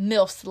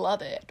 MILFs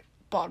love it,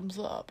 bottoms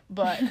up,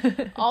 but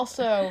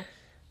also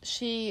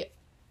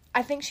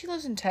I think she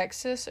lives in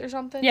Texas or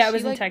something. Yeah, it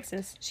was in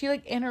Texas. She,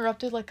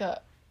 interrupted,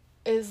 a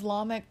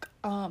Islamic,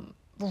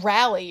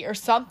 rally or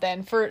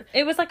something for...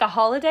 It was a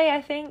holiday,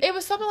 I think. It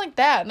was something like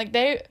that.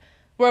 They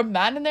were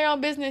minding their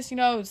own business,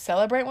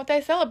 celebrating what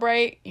they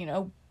celebrate,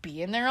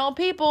 being their own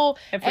people.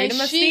 And freedom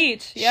of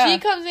speech. Yeah. She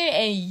comes in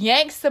and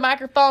yanks the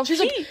microphone. She's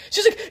like,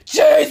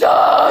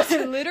 Jesus!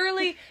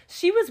 Literally,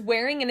 she was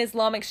wearing an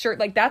Islamic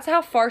shirt. That's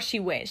how far she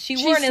went. She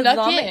wore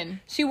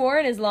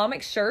an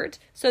Islamic shirt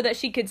so that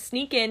she could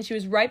sneak in. She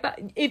was right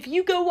by... If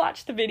you go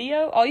watch the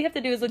video, all you have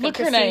to do is look up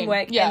Christine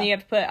Wick, and then you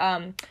have to put,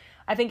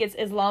 I think it's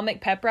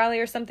Islamic Pep Rally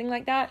or something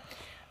like that.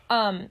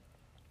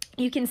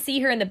 You can see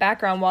her in the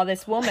background while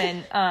this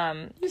woman,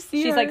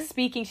 she's her?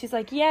 Speaking. She's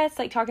yes,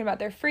 talking about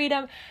their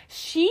freedom.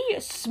 She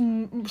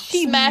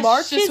Smashed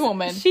marches, this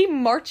woman. She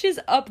marches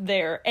up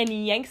there and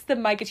yanks the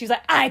mic, and she's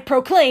I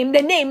proclaim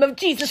the name of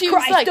Jesus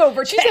Christ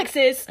over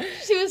Texas.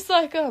 She was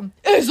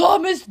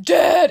Islam is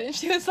dead. And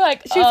she was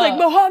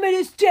Muhammad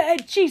is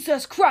dead.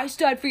 Jesus Christ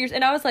died for yours.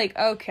 And I was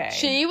okay.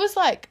 She was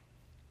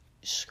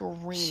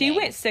screaming. She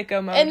went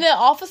sicko mode. And the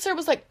officer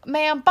was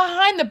ma'am,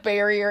 behind the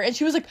barrier. And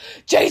she was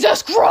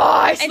Jesus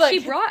Christ! And she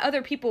brought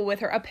other people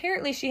with her.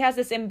 Apparently she has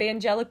this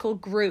evangelical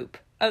group.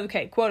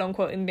 Okay, quote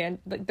unquote,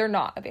 they're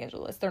not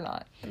evangelists. They're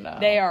not. No.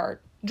 They are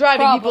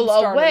driving people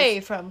Problem away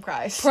from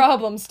Christ.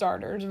 Problem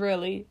starters,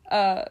 really.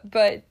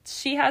 But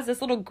she has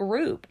this little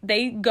group.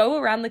 They go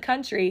around the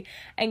country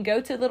and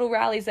go to little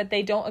rallies that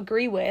they don't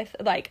agree with,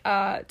 like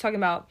talking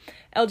about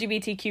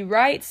LGBTQ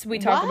rights. We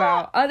talk What?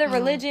 about other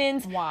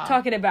religions. Wow.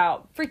 Talking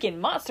about freaking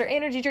Monster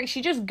Energy drink.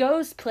 She just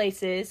goes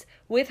places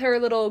with her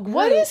little group.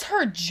 What is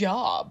her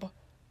job?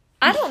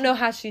 I don't know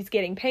how she's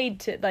getting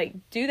paid to like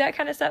do that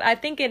kind of stuff. I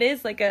think it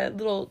is like a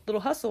little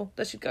hustle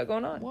that she's got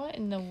going on. What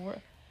in the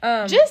world?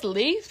 Just Just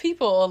leave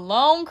people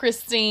alone,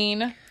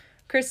 Christine.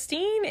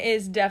 Christine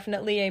is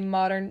definitely a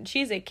modern.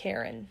 She's a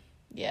Karen.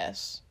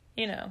 Yes.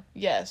 You know,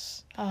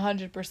 Yes.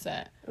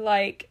 100%.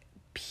 like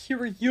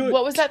period.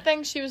 What was that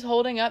thing she was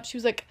holding up? She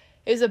was like,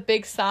 it was a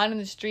big sign in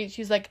the street.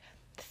 She was like,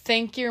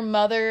 thank your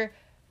mother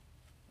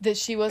that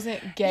she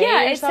wasn't gay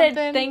Yeah, or it something.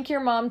 said thank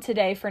your mom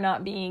today for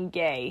not being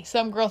gay.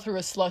 Some girl threw a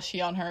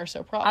slushie on her,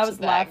 so props I was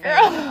to that laughing.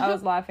 girl. I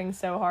was laughing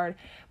so hard.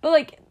 But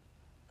like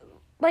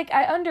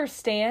I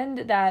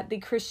understand that the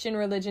Christian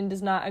religion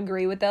does not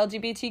agree with the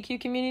LGBTQ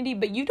community,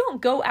 but you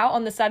don't go out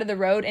on the side of the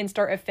road and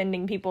start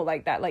offending people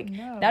like that. Like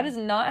that is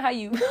not how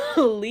you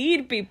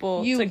lead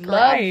people You to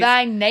love Christ.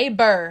 thy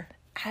neighbor.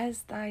 As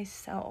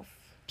thyself.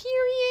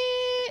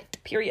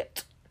 Period.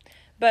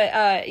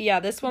 But yeah,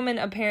 this woman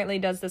apparently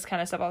does this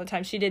kind of stuff all the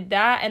time. She did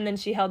that, and then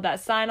she held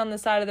that sign on the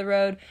side of the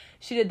road.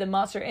 She did the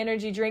Monster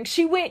Energy drink.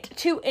 She went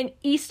to an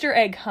Easter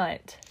egg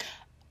hunt.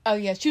 Oh,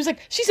 yeah. She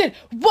said,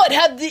 what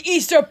have the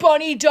Easter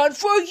Bunny done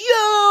for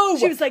you?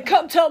 She was like,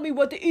 come tell me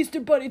what the Easter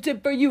Bunny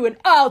did for you, and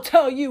I'll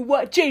tell you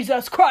what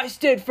Jesus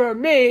Christ did for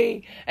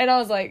me. And I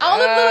was like, all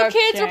the little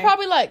kids were okay.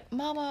 probably like,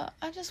 Mama,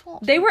 I just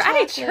want They some were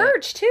at a chocolate."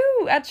 church,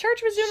 too. At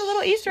church was doing a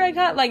little Easter egg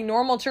hunt like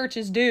normal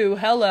churches do.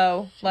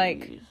 Hello.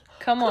 Like,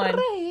 come on.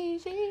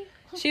 Crazy.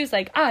 She was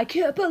like, I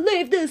can't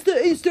believe this.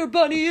 The Easter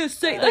Bunny is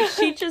Satan. Like,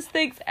 she just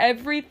thinks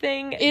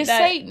everything Is that-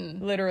 Satan.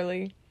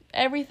 Literally.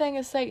 Everything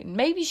is Satan.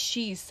 Maybe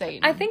she's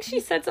Satan. I think she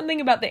said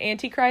something about the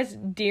Antichrist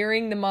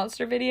during the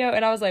Monster video,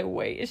 and I was like,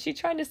 wait, is she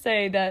trying to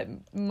say that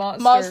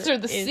Monster,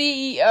 the is,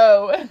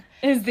 CEO,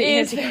 is the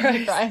is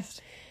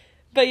Antichrist?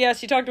 But yeah,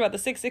 she talked about the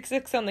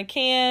 666 on the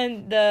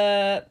can,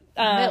 the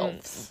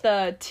Milfs.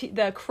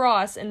 the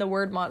cross and the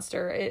word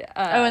monster.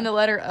 And the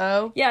letter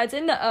O. Yeah, it's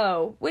in the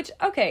O, which,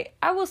 okay,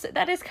 I will say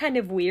that is kind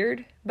of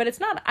weird, but it's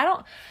not,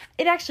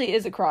 it actually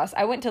is a cross.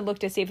 I went to look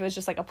to see if it was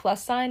just like a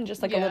plus sign,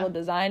 just like a Yeah. little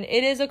design.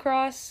 It is a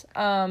cross.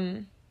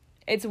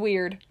 It's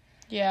weird.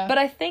 Yeah. But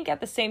I think at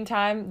the same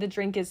time, the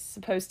drink is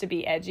supposed to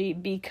be edgy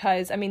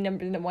because, I mean,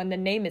 number one, the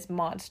name is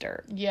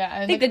Monster. yeah,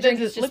 and I think look the at drink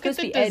is just look at supposed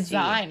to the be edgy.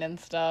 design and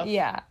stuff.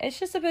 Yeah, it's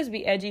just supposed to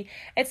be edgy.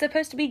 It's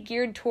supposed to be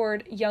geared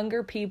toward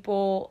younger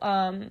people.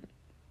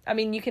 I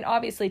mean, you can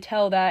obviously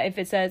tell that if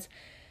it says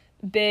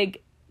big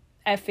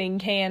effing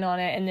can on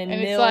it and then And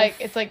MILF.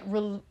 it's like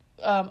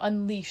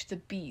Unleash the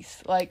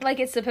Beast. Like Like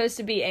it's supposed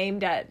to be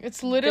aimed at.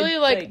 it's literally the-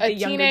 like the a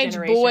younger teenage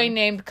generation. boy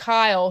named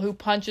Kyle who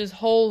punches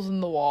holes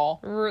in the wall.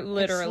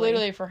 Literally. It's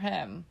literally for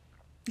him.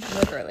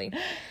 Literally.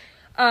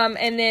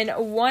 And then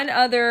one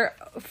other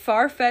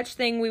far-fetched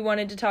thing we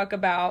wanted to talk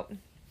about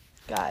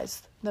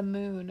Guys, the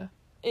moon.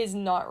 is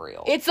not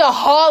real. It's a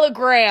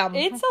hologram.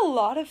 It's a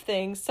lot of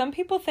things. Some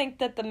people think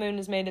that the moon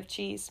is made of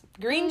cheese.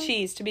 Green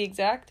cheese, to be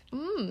exact.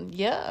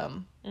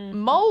 Yum. We're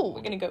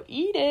Mold. gonna go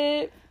eat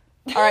it.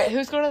 All right,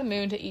 who's going to the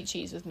moon to eat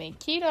cheese with me?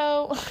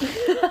 Keto.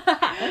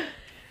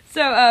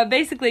 So,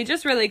 basically,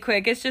 just really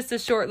quick, it's just a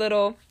short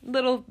little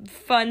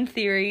fun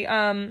theory.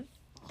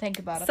 Think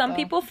about it. Some though.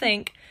 people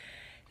think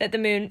that the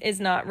moon is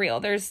not real.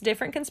 There's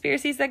different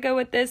conspiracies that go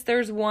with this.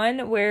 There's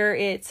one where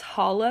it's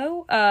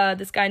hollow.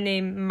 This guy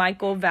named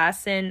Michael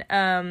Vasson,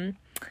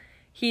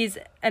 he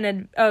had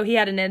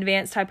an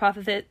advanced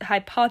hypothesis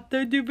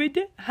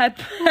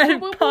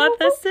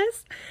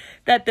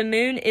that the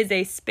moon is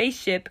a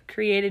spaceship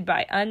created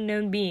by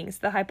unknown beings.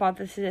 The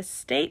hypothesis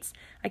states,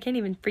 I can't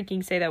even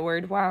freaking say that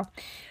word, wow,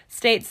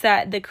 states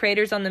that the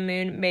craters on the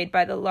moon made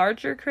by the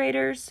larger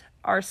craters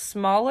are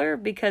smaller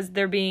because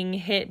they're being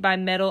hit by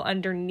metal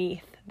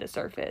underneath the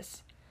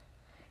surface.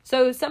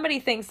 So somebody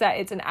thinks that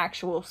it's an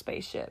actual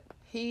spaceship.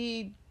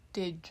 He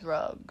did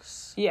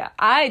drugs. Yeah,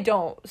 I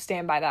don't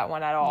stand by that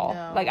one at all.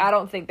 No. Like, I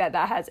don't think that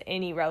has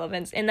any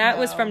relevance. And that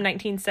was No. from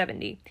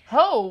 1970.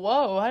 Oh,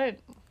 whoa. I didn't.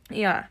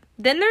 Yeah.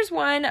 Then there's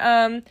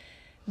one,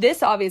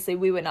 this obviously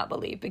we would not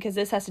believe because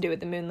this has to do with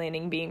the moon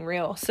landing being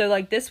real. So,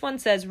 like, this one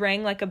says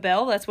rang like a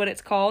bell. That's what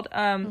it's called.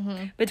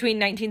 Between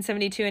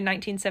 1972 and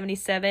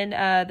 1977,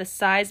 the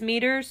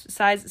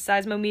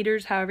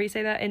seismometers, however you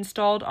say that,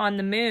 installed on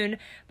the moon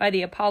by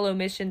the Apollo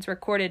missions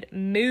recorded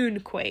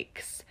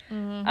moonquakes.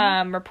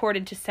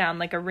 Reported to sound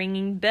like a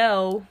ringing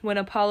bell. When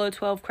Apollo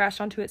 12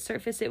 crashed onto its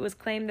surface, it was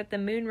claimed that the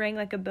moon rang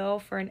like a bell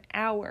for an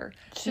hour,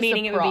 It's just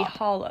meaning a it would be prop.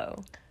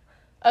 hollow.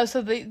 Oh,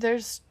 so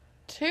there's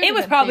two. It was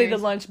different probably the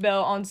theories. lunch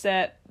bell on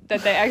set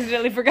that they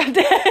accidentally forgot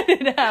to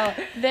edit out.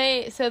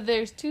 So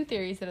there's two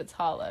theories that it's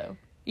hollow.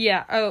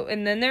 Yeah. Oh,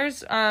 and then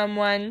there's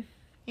one.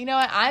 You know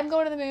what? I'm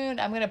going to the moon.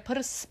 I'm going to put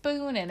a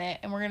spoon in it,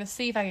 and we're going to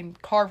see if I can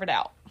carve it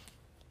out.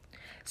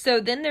 So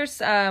then there's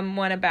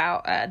one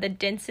about the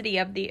density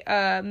of the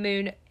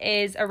moon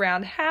is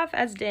around half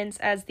as dense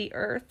as the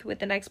Earth,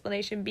 with an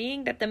explanation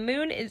being that the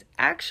moon is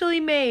actually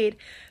made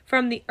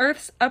from the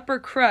Earth's upper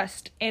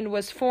crust and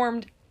was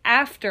formed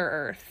after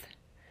Earth.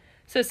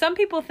 So some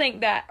people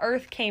think that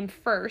Earth came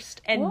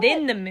first and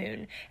then the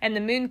moon, and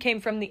the moon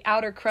came from the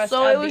outer crust of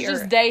the Earth. So it was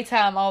just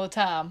daytime all the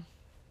time.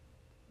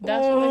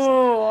 That's what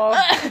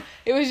they said.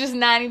 It was just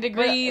 90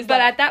 degrees.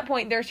 But at that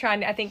point, they're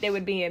trying to, I think they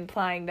would be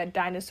implying that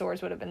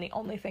dinosaurs would have been the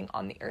only thing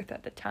on the Earth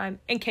at the time,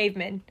 and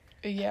cavemen.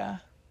 Yeah.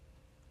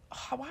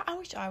 Oh, I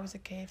wish I was a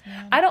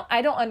caveman.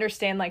 I don't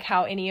understand like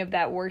how any of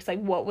that works. Like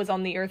what was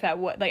on the Earth at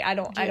what? Like I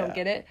don't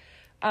get it.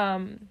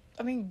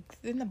 I mean,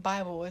 in the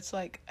Bible, it's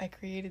like I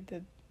created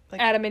the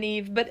Adam and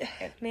Eve, but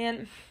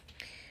man,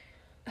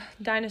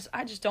 dinosaurs.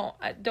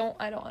 I don't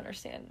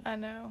understand. I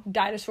know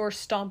dinosaurs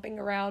stomping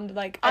around.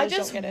 Like I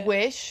just don't get it.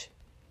 wish.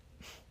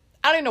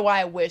 I don't know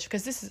why I wish,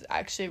 because this is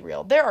actually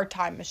real. There are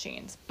time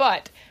machines,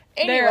 but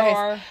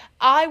anyways,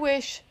 I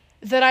wish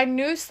that I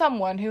knew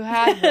someone who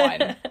had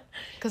one,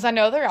 because I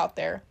know they're out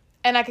there,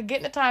 and I could get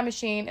in a time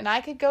machine and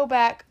I could go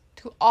back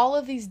to all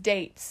of these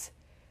dates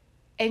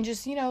and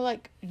just,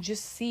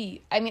 just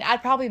see. I mean,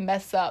 I'd probably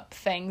mess up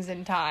things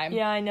in time.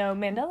 Yeah, I know.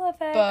 Mandela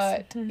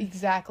effects. But,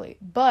 exactly.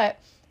 But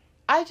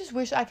I just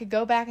wish I could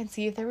go back and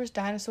see if there was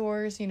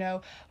dinosaurs,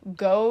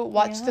 go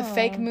watch the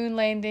fake moon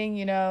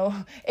landing,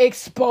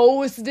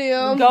 expose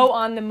them. Go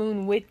on the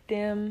moon with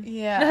them.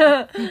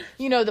 Yeah.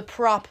 The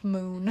prop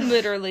moon.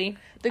 Literally.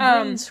 The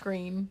green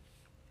screen.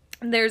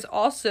 There's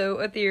also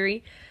a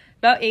theory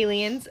about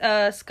aliens.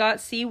 Scott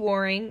C.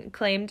 Waring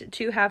claimed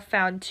to have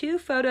found 2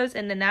 photos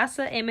in the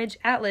NASA Image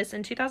Atlas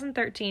in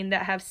 2013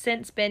 that have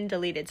since been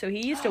deleted. So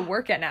he used to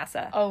work at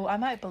NASA. Oh, I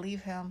might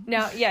believe him.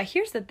 Now, yeah,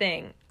 here's the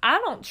thing. I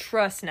don't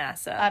trust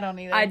NASA. I don't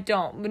either. I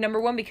don't.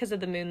 Number 1, because of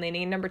the moon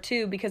landing. And number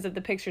 2, because of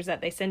the pictures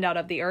that they send out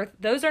of the Earth.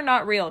 Those are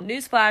not real.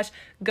 Newsflash,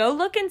 go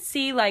look and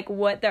see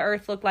what the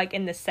Earth looked like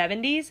in the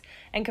 70s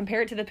and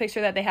compare it to the picture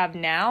that they have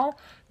now.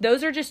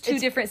 Those are just 2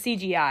 different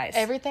CGIs.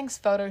 Everything's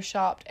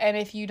photoshopped, and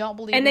if you don't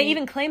believe me... And they they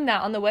even claim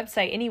that on the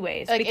website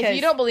anyways. Because if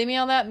you don't believe me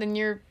on that, then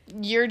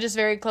you're just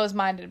very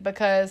close-minded,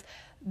 because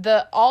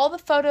all the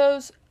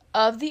photos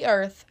of the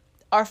Earth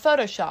are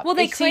photoshopped. Well,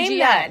 they claim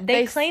that.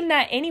 They claim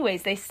that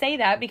anyways. They say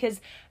that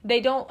because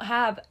they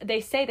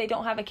say they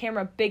don't have a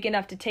camera big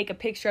enough to take a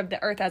picture of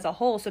the Earth as a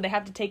whole, so they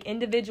have to take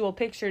individual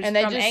pictures from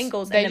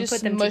angles and then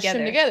put them together.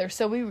 Them together.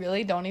 So we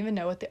really don't even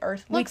know what the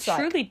Earth looks like.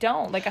 We truly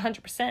don't,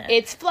 100%.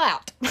 It's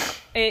flat.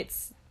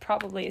 It's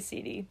probably a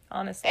CD,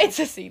 honestly. It's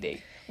a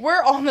CD.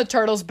 We're on the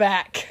turtle's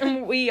back.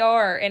 We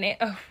are, and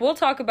we'll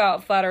talk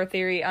about flat Earth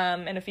theory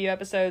in a few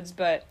episodes,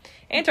 but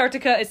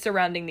Antarctica is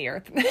surrounding the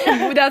Earth.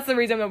 That's the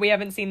reason that we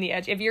haven't seen the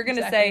edge. If you're going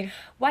to say,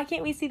 why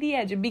can't we see the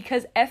edge?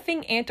 Because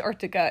effing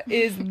Antarctica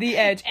is the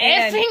edge.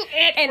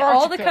 And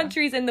all the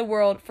countries in the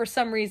world, for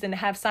some reason,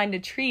 have signed a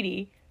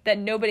treaty that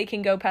nobody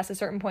can go past a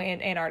certain point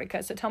in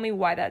Antarctica. So tell me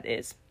why that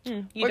is.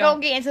 We're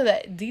going to get into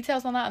the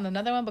details on that in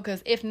another one,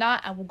 because if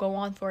not, I will go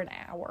on for an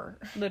hour.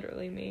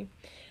 Literally me.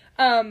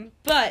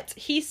 But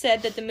he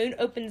said that the moon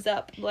opens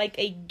up like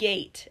a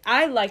gate.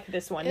 I like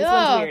this one. This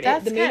one's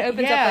weird. The moon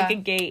opens up like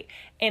a gate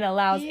and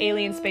allows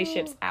alien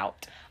spaceships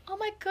out. Oh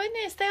my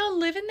goodness, they all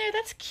live in there?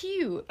 That's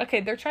cute. Okay,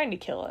 they're trying to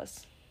kill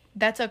us.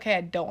 That's okay,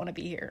 I don't want to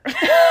be here.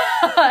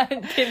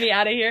 Get me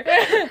out of here.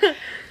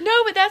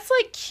 No, but that's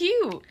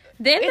cute.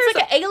 Then it's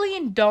like an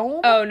alien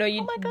dome. Oh no,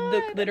 you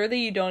look, literally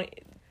you don't.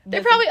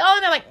 They're probably all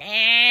in there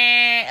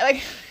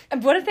like.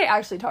 What if they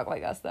actually talk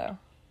like us though?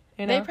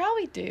 They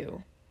probably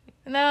do.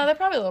 No, they're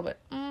probably a little bit.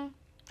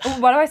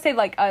 Why do I say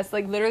like us?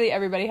 Like literally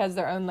everybody has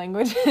their own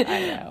language.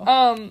 I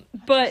know.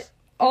 But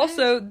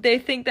also they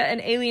think that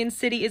an alien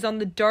city is on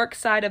the dark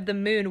side of the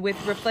moon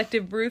with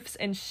reflective roofs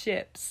and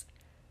ships.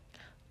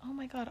 Oh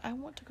my god, I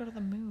want to go to the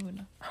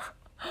moon.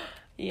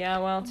 Yeah,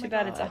 well, too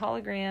bad it's a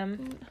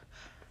hologram.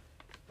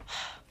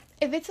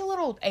 If it's a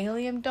little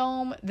alien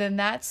dome, then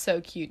that's so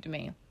cute to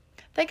me.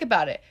 Think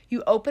about it.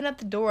 You open up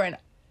the door and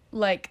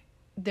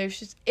there's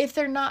just, if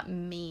they're not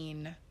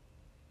mean,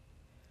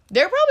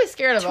 they're probably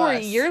scared of Tori,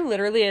 us. You're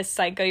literally a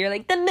psycho. You're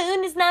like, the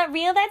moon is not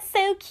real. That's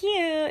so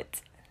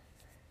cute.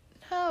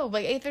 No,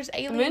 if there's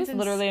aliens... The moon's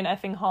literally an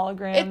effing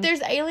hologram. If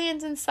there's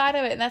aliens inside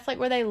of it, and that's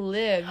where they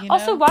live,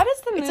 Also, why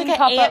does the moon it's like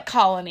an ant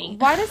colony.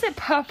 Why does it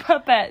pop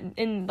up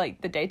in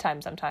the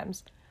daytime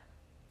sometimes?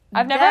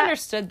 I've never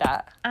understood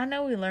that. I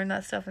know we learned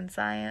that stuff in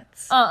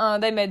science.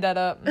 They made that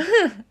up.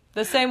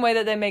 The same way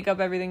that they make up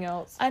everything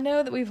else. I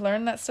know that we've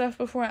learned that stuff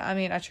before. I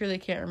mean, I truly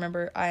can't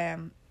remember. I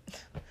am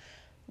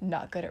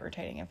not good at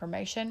retaining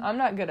information. I'm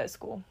not good at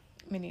school.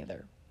 Me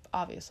neither,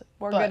 obviously.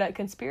 We're good at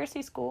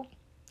conspiracy school.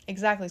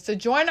 Exactly. So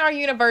join our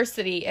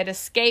university at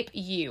Escape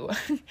U.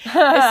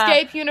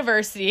 Escape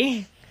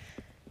University.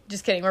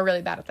 Just kidding. We're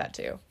really bad at that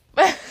too.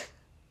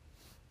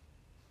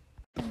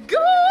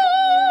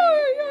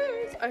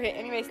 Okay,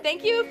 anyways,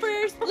 thank you for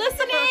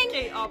listening.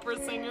 Okay, opera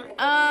singer.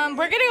 We're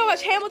gonna go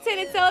watch Hamilton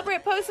and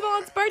celebrate Post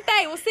Malone's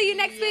birthday. We'll see you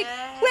next week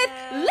with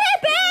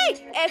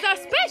Lippy as our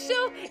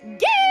special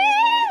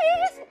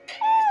guest.